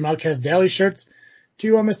Extreme Outcast Daily shirts, to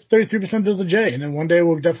Mr. 33% Diesel J. And then one day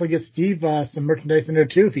we'll definitely get Steve some merchandise in there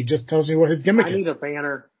too if he just tells me what his gimmick is.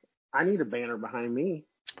 I need a banner behind me.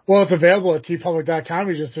 Well, it's available at tpublic.com.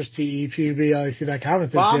 You just search TEPUBLIC.com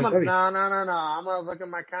and search JFW. No. I'm going to look at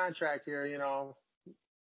my contract here,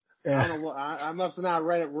 Yeah. I must have not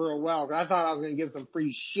read it real well because I thought I was going to get some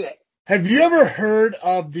free shit. Have you ever heard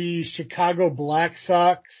of the Chicago Black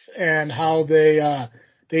Sox and how they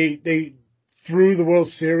threw the World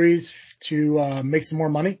Series to make some more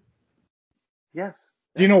money? Yes.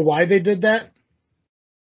 Do you know why they did that?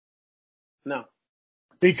 No.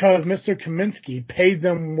 Because Mr. Kaminsky paid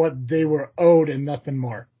them what they were owed and nothing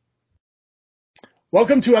more.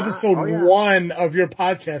 Welcome to episode 1 of your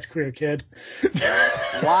podcast career, kid.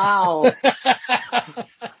 Wow.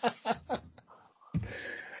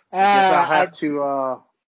 I guess I'll have to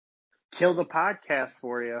kill the podcast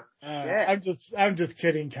for you. Yeah. I'm just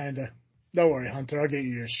kidding, kinda. Don't worry, Hunter. I'll get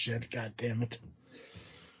you your shit. God damn it.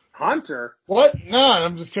 Hunter? What? No,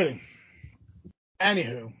 I'm just kidding.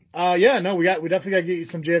 Anywho, we definitely gotta get you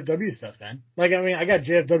some JFW stuff, man. I got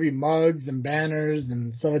JFW mugs and banners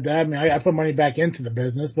and stuff like that. I put money back into the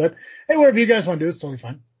business, but hey, whatever you guys want to do, it's totally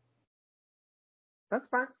fine. That's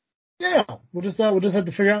fine. Yeah, we'll just have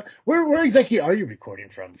to figure out where exactly are you recording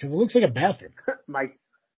from? Because it looks like a bathroom.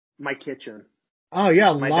 my kitchen. Oh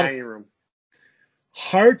yeah, my dining room.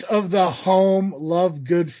 Heart of the home, love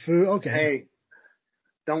good food. Okay. Hey,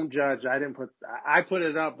 don't judge. I put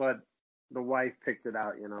it up, but the wife picked it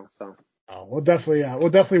out. So. Oh, we'll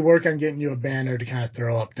definitely work on getting you a banner to kind of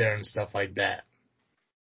throw up there and stuff like that.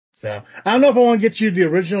 So I don't know if I want to get you the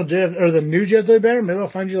original or the new JFW banner. Maybe I'll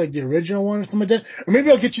find you the original one or something like that. Or maybe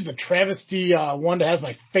I'll get you the travesty one that has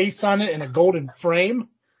my face on it in a golden frame.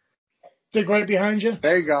 Stick right behind you.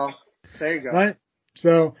 There you go. Right.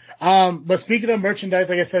 So, but speaking of merchandise,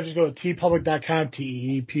 like I said, just go to tpublic.com,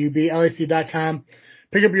 TEPUBLIC.com.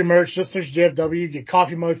 Pick up your merch. Just search JFW. Get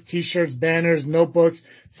coffee mugs, t-shirts, banners, notebooks,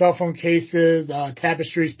 cell phone cases,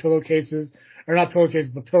 tapestries, pillowcases, or not pillowcases,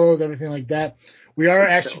 but pillows, everything like that. We are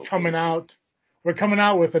actually coming out. We're coming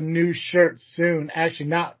out with a new shirt soon. Actually,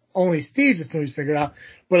 not only Steve's as soon as we figured out,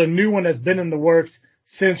 but a new one that's been in the works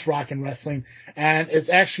since Rockin' Wrestling. And it's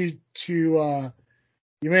actually to,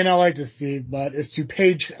 you may not like this, Steve, but it's to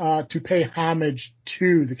pay homage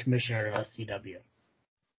to the commissioner of SCW.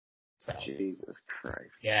 So, Jesus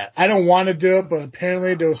Christ. Yeah, I don't want to do it, but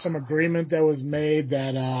apparently there was some agreement that was made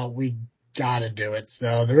that we got to do it.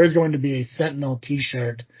 So there is going to be a Sentinel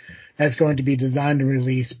t-shirt that's going to be designed and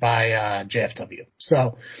released by JFW.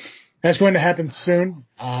 So that's going to happen soon.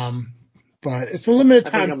 But it's a limited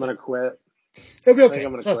time. I think I'm going to quit. It'll be okay. I think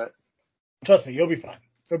I'm going to quit. Trust me, you'll be fine.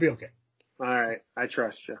 It'll be okay. All right, I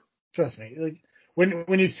trust you. Trust me.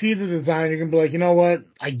 When you see the design, you're gonna be like, you know what?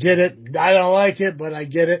 I get it. I don't like it, but I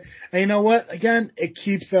get it. And you know what? Again, it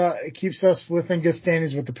keeps us within good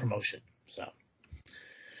standings with the promotion. So,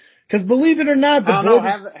 because believe it or not,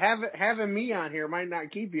 having me on here might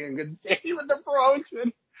not keep you in good standing with the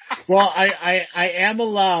promotion. Well, I am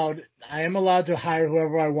allowed to hire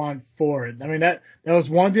whoever I want for it. I mean that was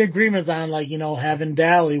one of the agreements on having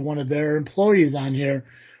Dally, one of their employees, on here,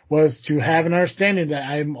 was to have an understanding that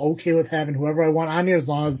I'm okay with having whoever I want on here as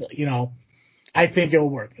long as, I think it'll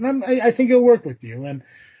work. And I think it'll work with you. And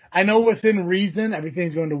I know within reason,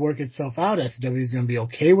 everything's going to work itself out. SCW is going to be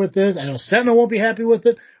okay with this. I know Sentinel won't be happy with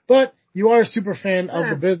it, but you are a super fan of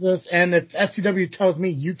the business. And if SCW tells me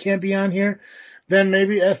you can't be on here, then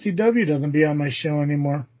maybe SCW doesn't be on my show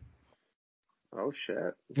anymore. Oh,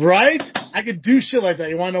 shit. Right? I could do shit like that.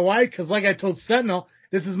 You want to know why? Because like I told Sentinel,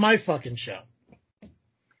 This is my fucking show.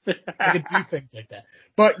 I could do things like that.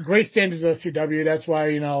 But great standards of CW. That's why,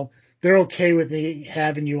 they're okay with me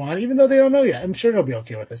having you on, even though they don't know yet. I'm sure they'll be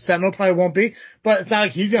okay with it. Sentinel probably won't be, but it's not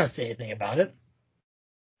like he's going to say anything about it.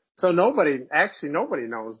 So nobody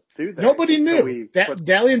knows, do they? Nobody knew.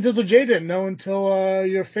 Dally and Dizzle J didn't know until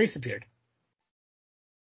your face appeared.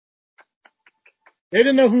 They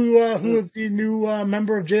didn't know who was the new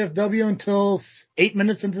member of JFW until 8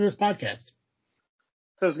 minutes into this podcast.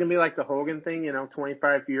 So it's going to be like the Hogan thing,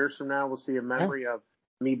 25 years from now, we'll see a memory of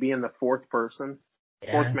me being the fourth person,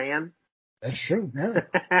 fourth man. That's true. Yeah.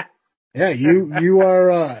 Yeah, you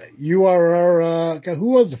are our,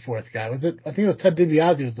 who was the fourth guy? I think it was Ted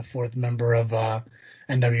DiBiase was the fourth member of,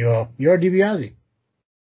 NWO. You're DiBiase.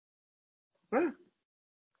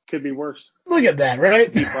 Could be worse. Look at that,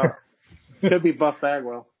 right? Could be Buff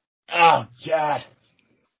Bagwell. Oh, God.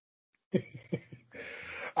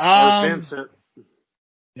 Or Vincent.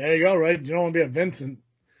 There you go, right? You don't want to be a Vincent.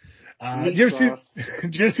 Did you ever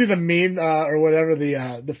see the meme, or whatever,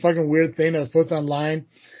 the fucking weird thing that was posted online?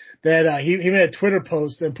 That he made a Twitter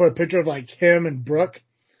post and put a picture of like him and Brooke,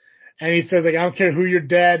 and he says like, I don't care who your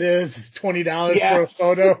dad is, it's $20 for a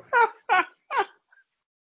photo.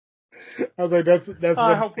 I was like, that's.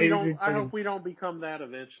 I hope we don't become that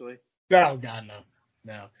eventually. No, God,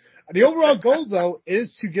 no. The overall goal though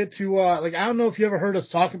is to get to I don't know if you ever heard us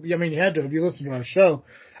talk. I mean, you had to if you listened to our show.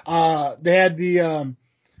 They had the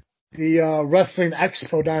Wrestling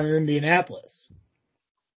Expo down in Indianapolis.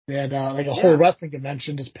 They had a whole wrestling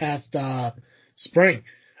convention this past spring.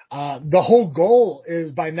 The whole goal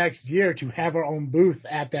is by next year to have our own booth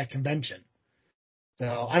at that convention.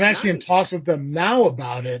 So I'm actually in talks with them now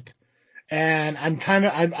about it, and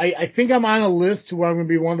I think I'm on a list to where I'm going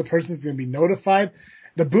to be one of the persons that's going to be notified.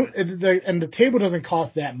 The booth and the table doesn't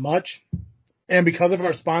cost that much, and because of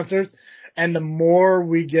our sponsors, and the more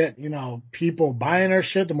we get people buying our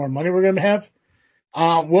shit, the more money we're going to have.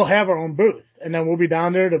 We'll have our own booth, and then we'll be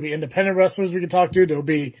down there. There'll be independent wrestlers we can talk to. There'll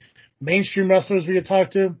be mainstream wrestlers we can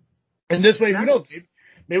talk to. And this way, who knows?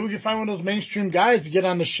 Maybe we can find one of those mainstream guys to get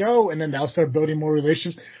on the show, and then they'll start building more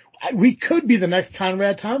relationships. We could be the next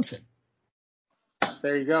Conrad Thompson.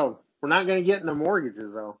 There you go. We're not going to get into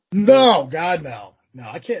mortgages, though. No, God, no. No,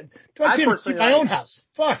 I can't. I can't keep my own house.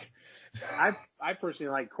 Fuck. I personally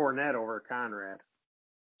like Cornette over Conrad.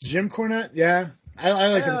 Jim Cornette? Yeah. I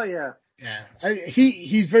like him. Hell yeah. Yeah,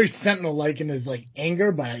 he's very Sentinel-like in his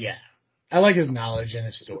anger, but yeah, I like his knowledge and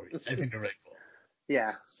his stories. I think they're really cool.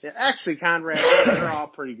 Yeah. Actually, Conrad, they're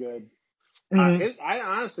all pretty good. Mm-hmm. I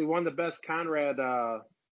honestly, one of the best Conrad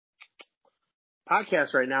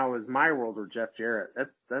podcasts right now is My World with Jeff Jarrett.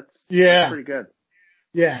 That's pretty good.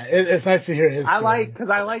 Yeah, it's nice to hear his. I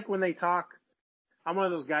like when they talk. I'm one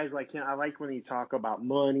of those guys like him. I like when you talk about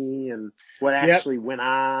money and what actually went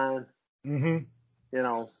on. Mm-hmm.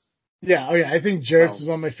 Yeah, I think Jarrett's is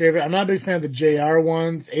one of my favorite. I'm not a big fan of the JR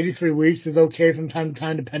ones. 83 Weeks is okay from time to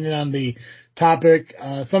time, depending on the topic.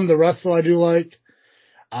 Some of the wrestle I do like.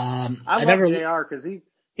 I love JR because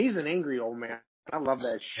he's an angry old man. I love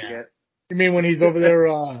that shit. You mean when he's over there,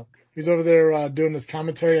 doing this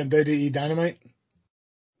commentary on WWE Dynamite?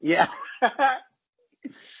 Yeah.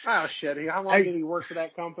 Oh shit! How long did he work for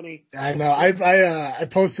that company? I know. I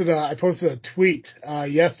posted a tweet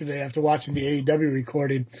yesterday after watching the AEW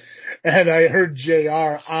recording, and I heard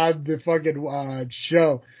JR on the fucking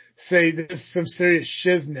show say this is some serious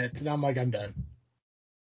shiznit, and I'm like, I'm done.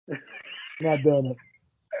 I'm not doing it.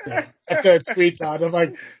 Yeah. I said a tweet out. I'm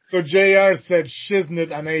like, so JR said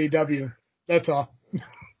shiznit on AEW. That's all.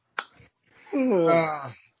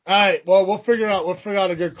 All right. Well, we'll figure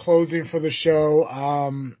out a good closing for the show.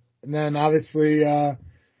 And then obviously,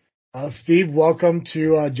 Steve, welcome to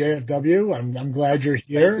JFW. I'm glad you're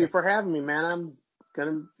here. Thank you for having me, man.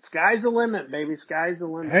 Sky's the limit, baby. Sky's the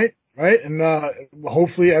limit. Right. And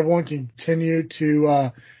hopefully everyone can continue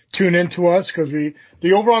to tune into us because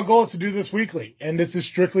the overall goal is to do this weekly, and this is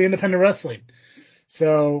strictly independent wrestling.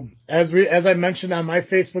 So as I mentioned on my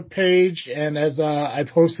Facebook page and as I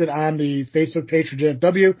posted on the Facebook page for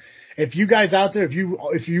JFW, if you guys out there, if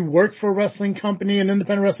you work for a wrestling company, an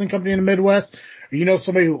independent wrestling company in the Midwest, or you know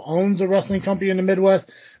somebody who owns a wrestling company in the Midwest,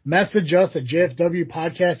 message us at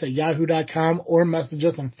jfwpodcast@yahoo.com or message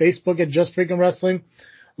us on Facebook at Just Freaking Wrestling.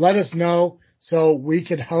 Let us know so we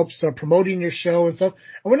can help start promoting your show and stuff.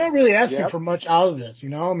 And we're not really asking for much out of this, I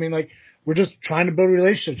mean, we're just trying to build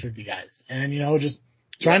relationships with you guys and, just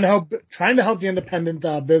trying to help the independent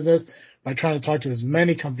business by trying to talk to as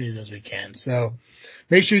many companies as we can. So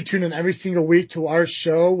make sure you tune in every single week to our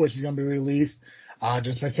show, which is going to be released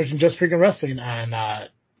just by searching Just Freaking Wrestling on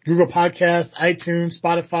Google Podcasts, iTunes,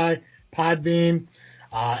 Spotify, Podbean.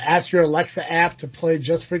 Ask your Alexa app to play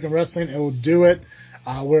Just Freaking Wrestling. It will do it.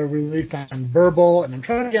 We're released on Verbal, and I'm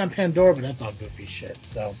trying to get on Pandora, but that's all goofy shit.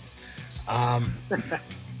 So,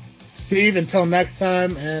 Steve, until next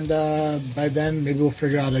time, and by then maybe we'll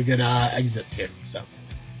figure out a good exit too. So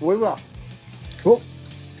We will. Cool.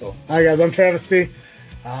 All right, guys. I'm Travesty,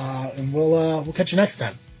 and we'll catch you next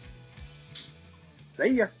time. See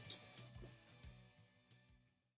ya.